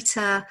is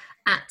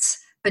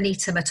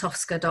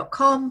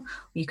benita@benitamatofska.com.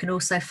 You can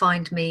also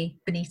find me,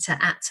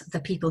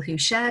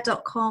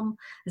 benita@thepeoplewhoshare.com.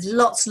 There's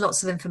lots and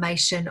lots of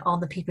information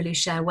on the People Who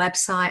Share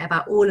website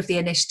about all of the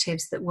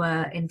initiatives that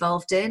we're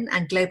involved in,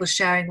 and Global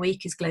Sharing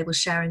Week is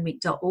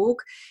globalsharingweek.org.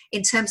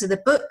 In terms of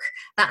the book,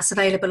 that's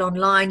available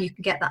online. You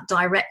can get that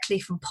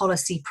directly from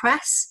Policy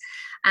Press,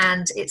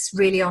 and it's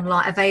really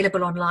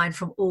available online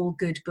from all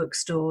good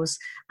bookstores.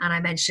 And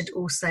I mentioned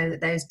also that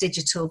those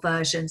digital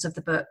versions of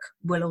the book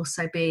will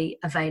also be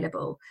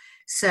available.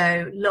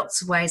 So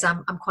lots of ways.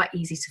 I'm quite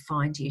easy to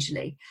find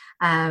usually.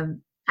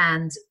 And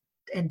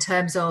in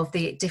terms of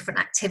the different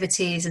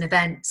activities and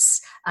events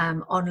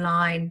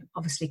online,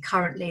 obviously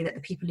currently that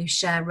the People Who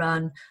Share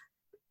run,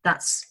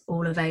 that's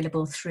all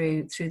available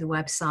through the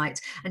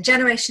website. And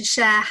Generation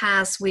Share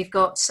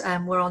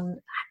we're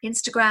on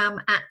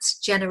Instagram at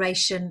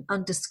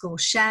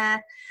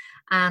generation_share,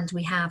 and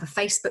we have a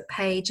Facebook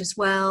page as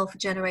well for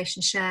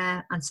Generation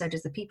Share, and so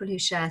does the People Who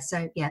Share.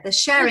 So yeah, there's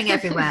sharing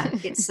everywhere.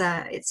 It's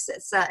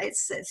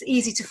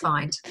easy to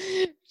find.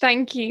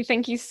 Thank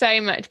you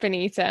so much,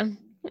 Benita.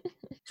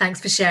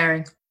 Thanks for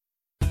sharing.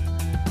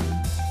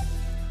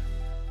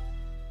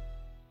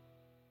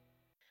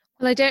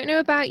 Well, I don't know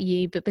about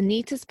you, but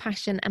Benita's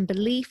passion and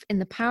belief in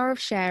the power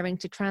of sharing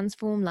to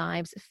transform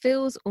lives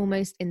feels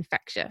almost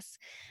infectious.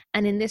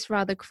 And in this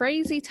rather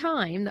crazy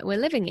time that we're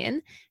living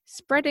in,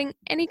 spreading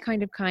any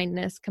kind of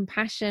kindness,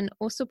 compassion,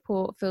 or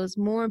support feels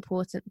more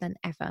important than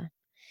ever.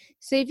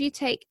 So if you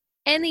take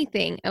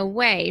anything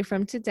away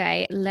from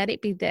today, let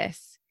it be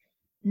this: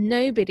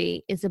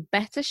 nobody is a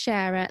better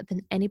sharer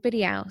than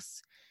anybody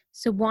else.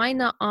 So why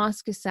not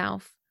ask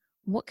yourself,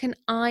 what can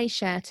I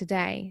share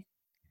today?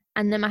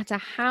 And no matter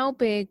how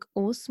big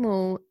or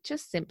small,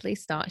 just simply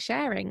start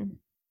sharing.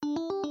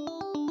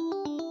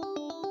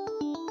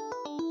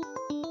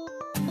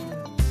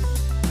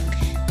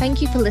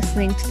 Thank you for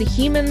listening to the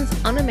Humans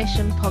on a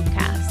Mission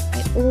podcast.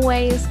 I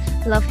always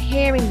love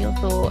hearing your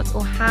thoughts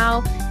or how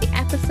the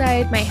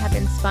episode may have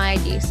inspired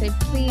you. So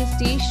please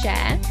do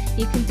share.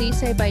 You can do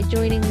so by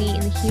joining me in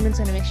the Humans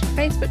on a Mission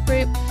Facebook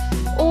group,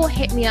 or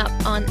hit me up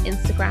on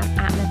Instagram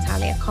at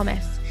Natalia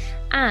Comis.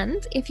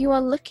 And if you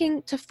are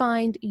looking to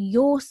find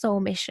your soul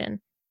mission,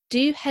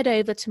 do head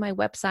over to my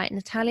website,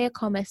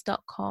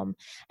 nataliacomis.com,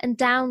 and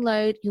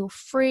download your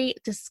free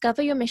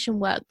Discover Your Mission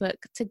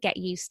workbook to get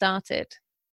you started.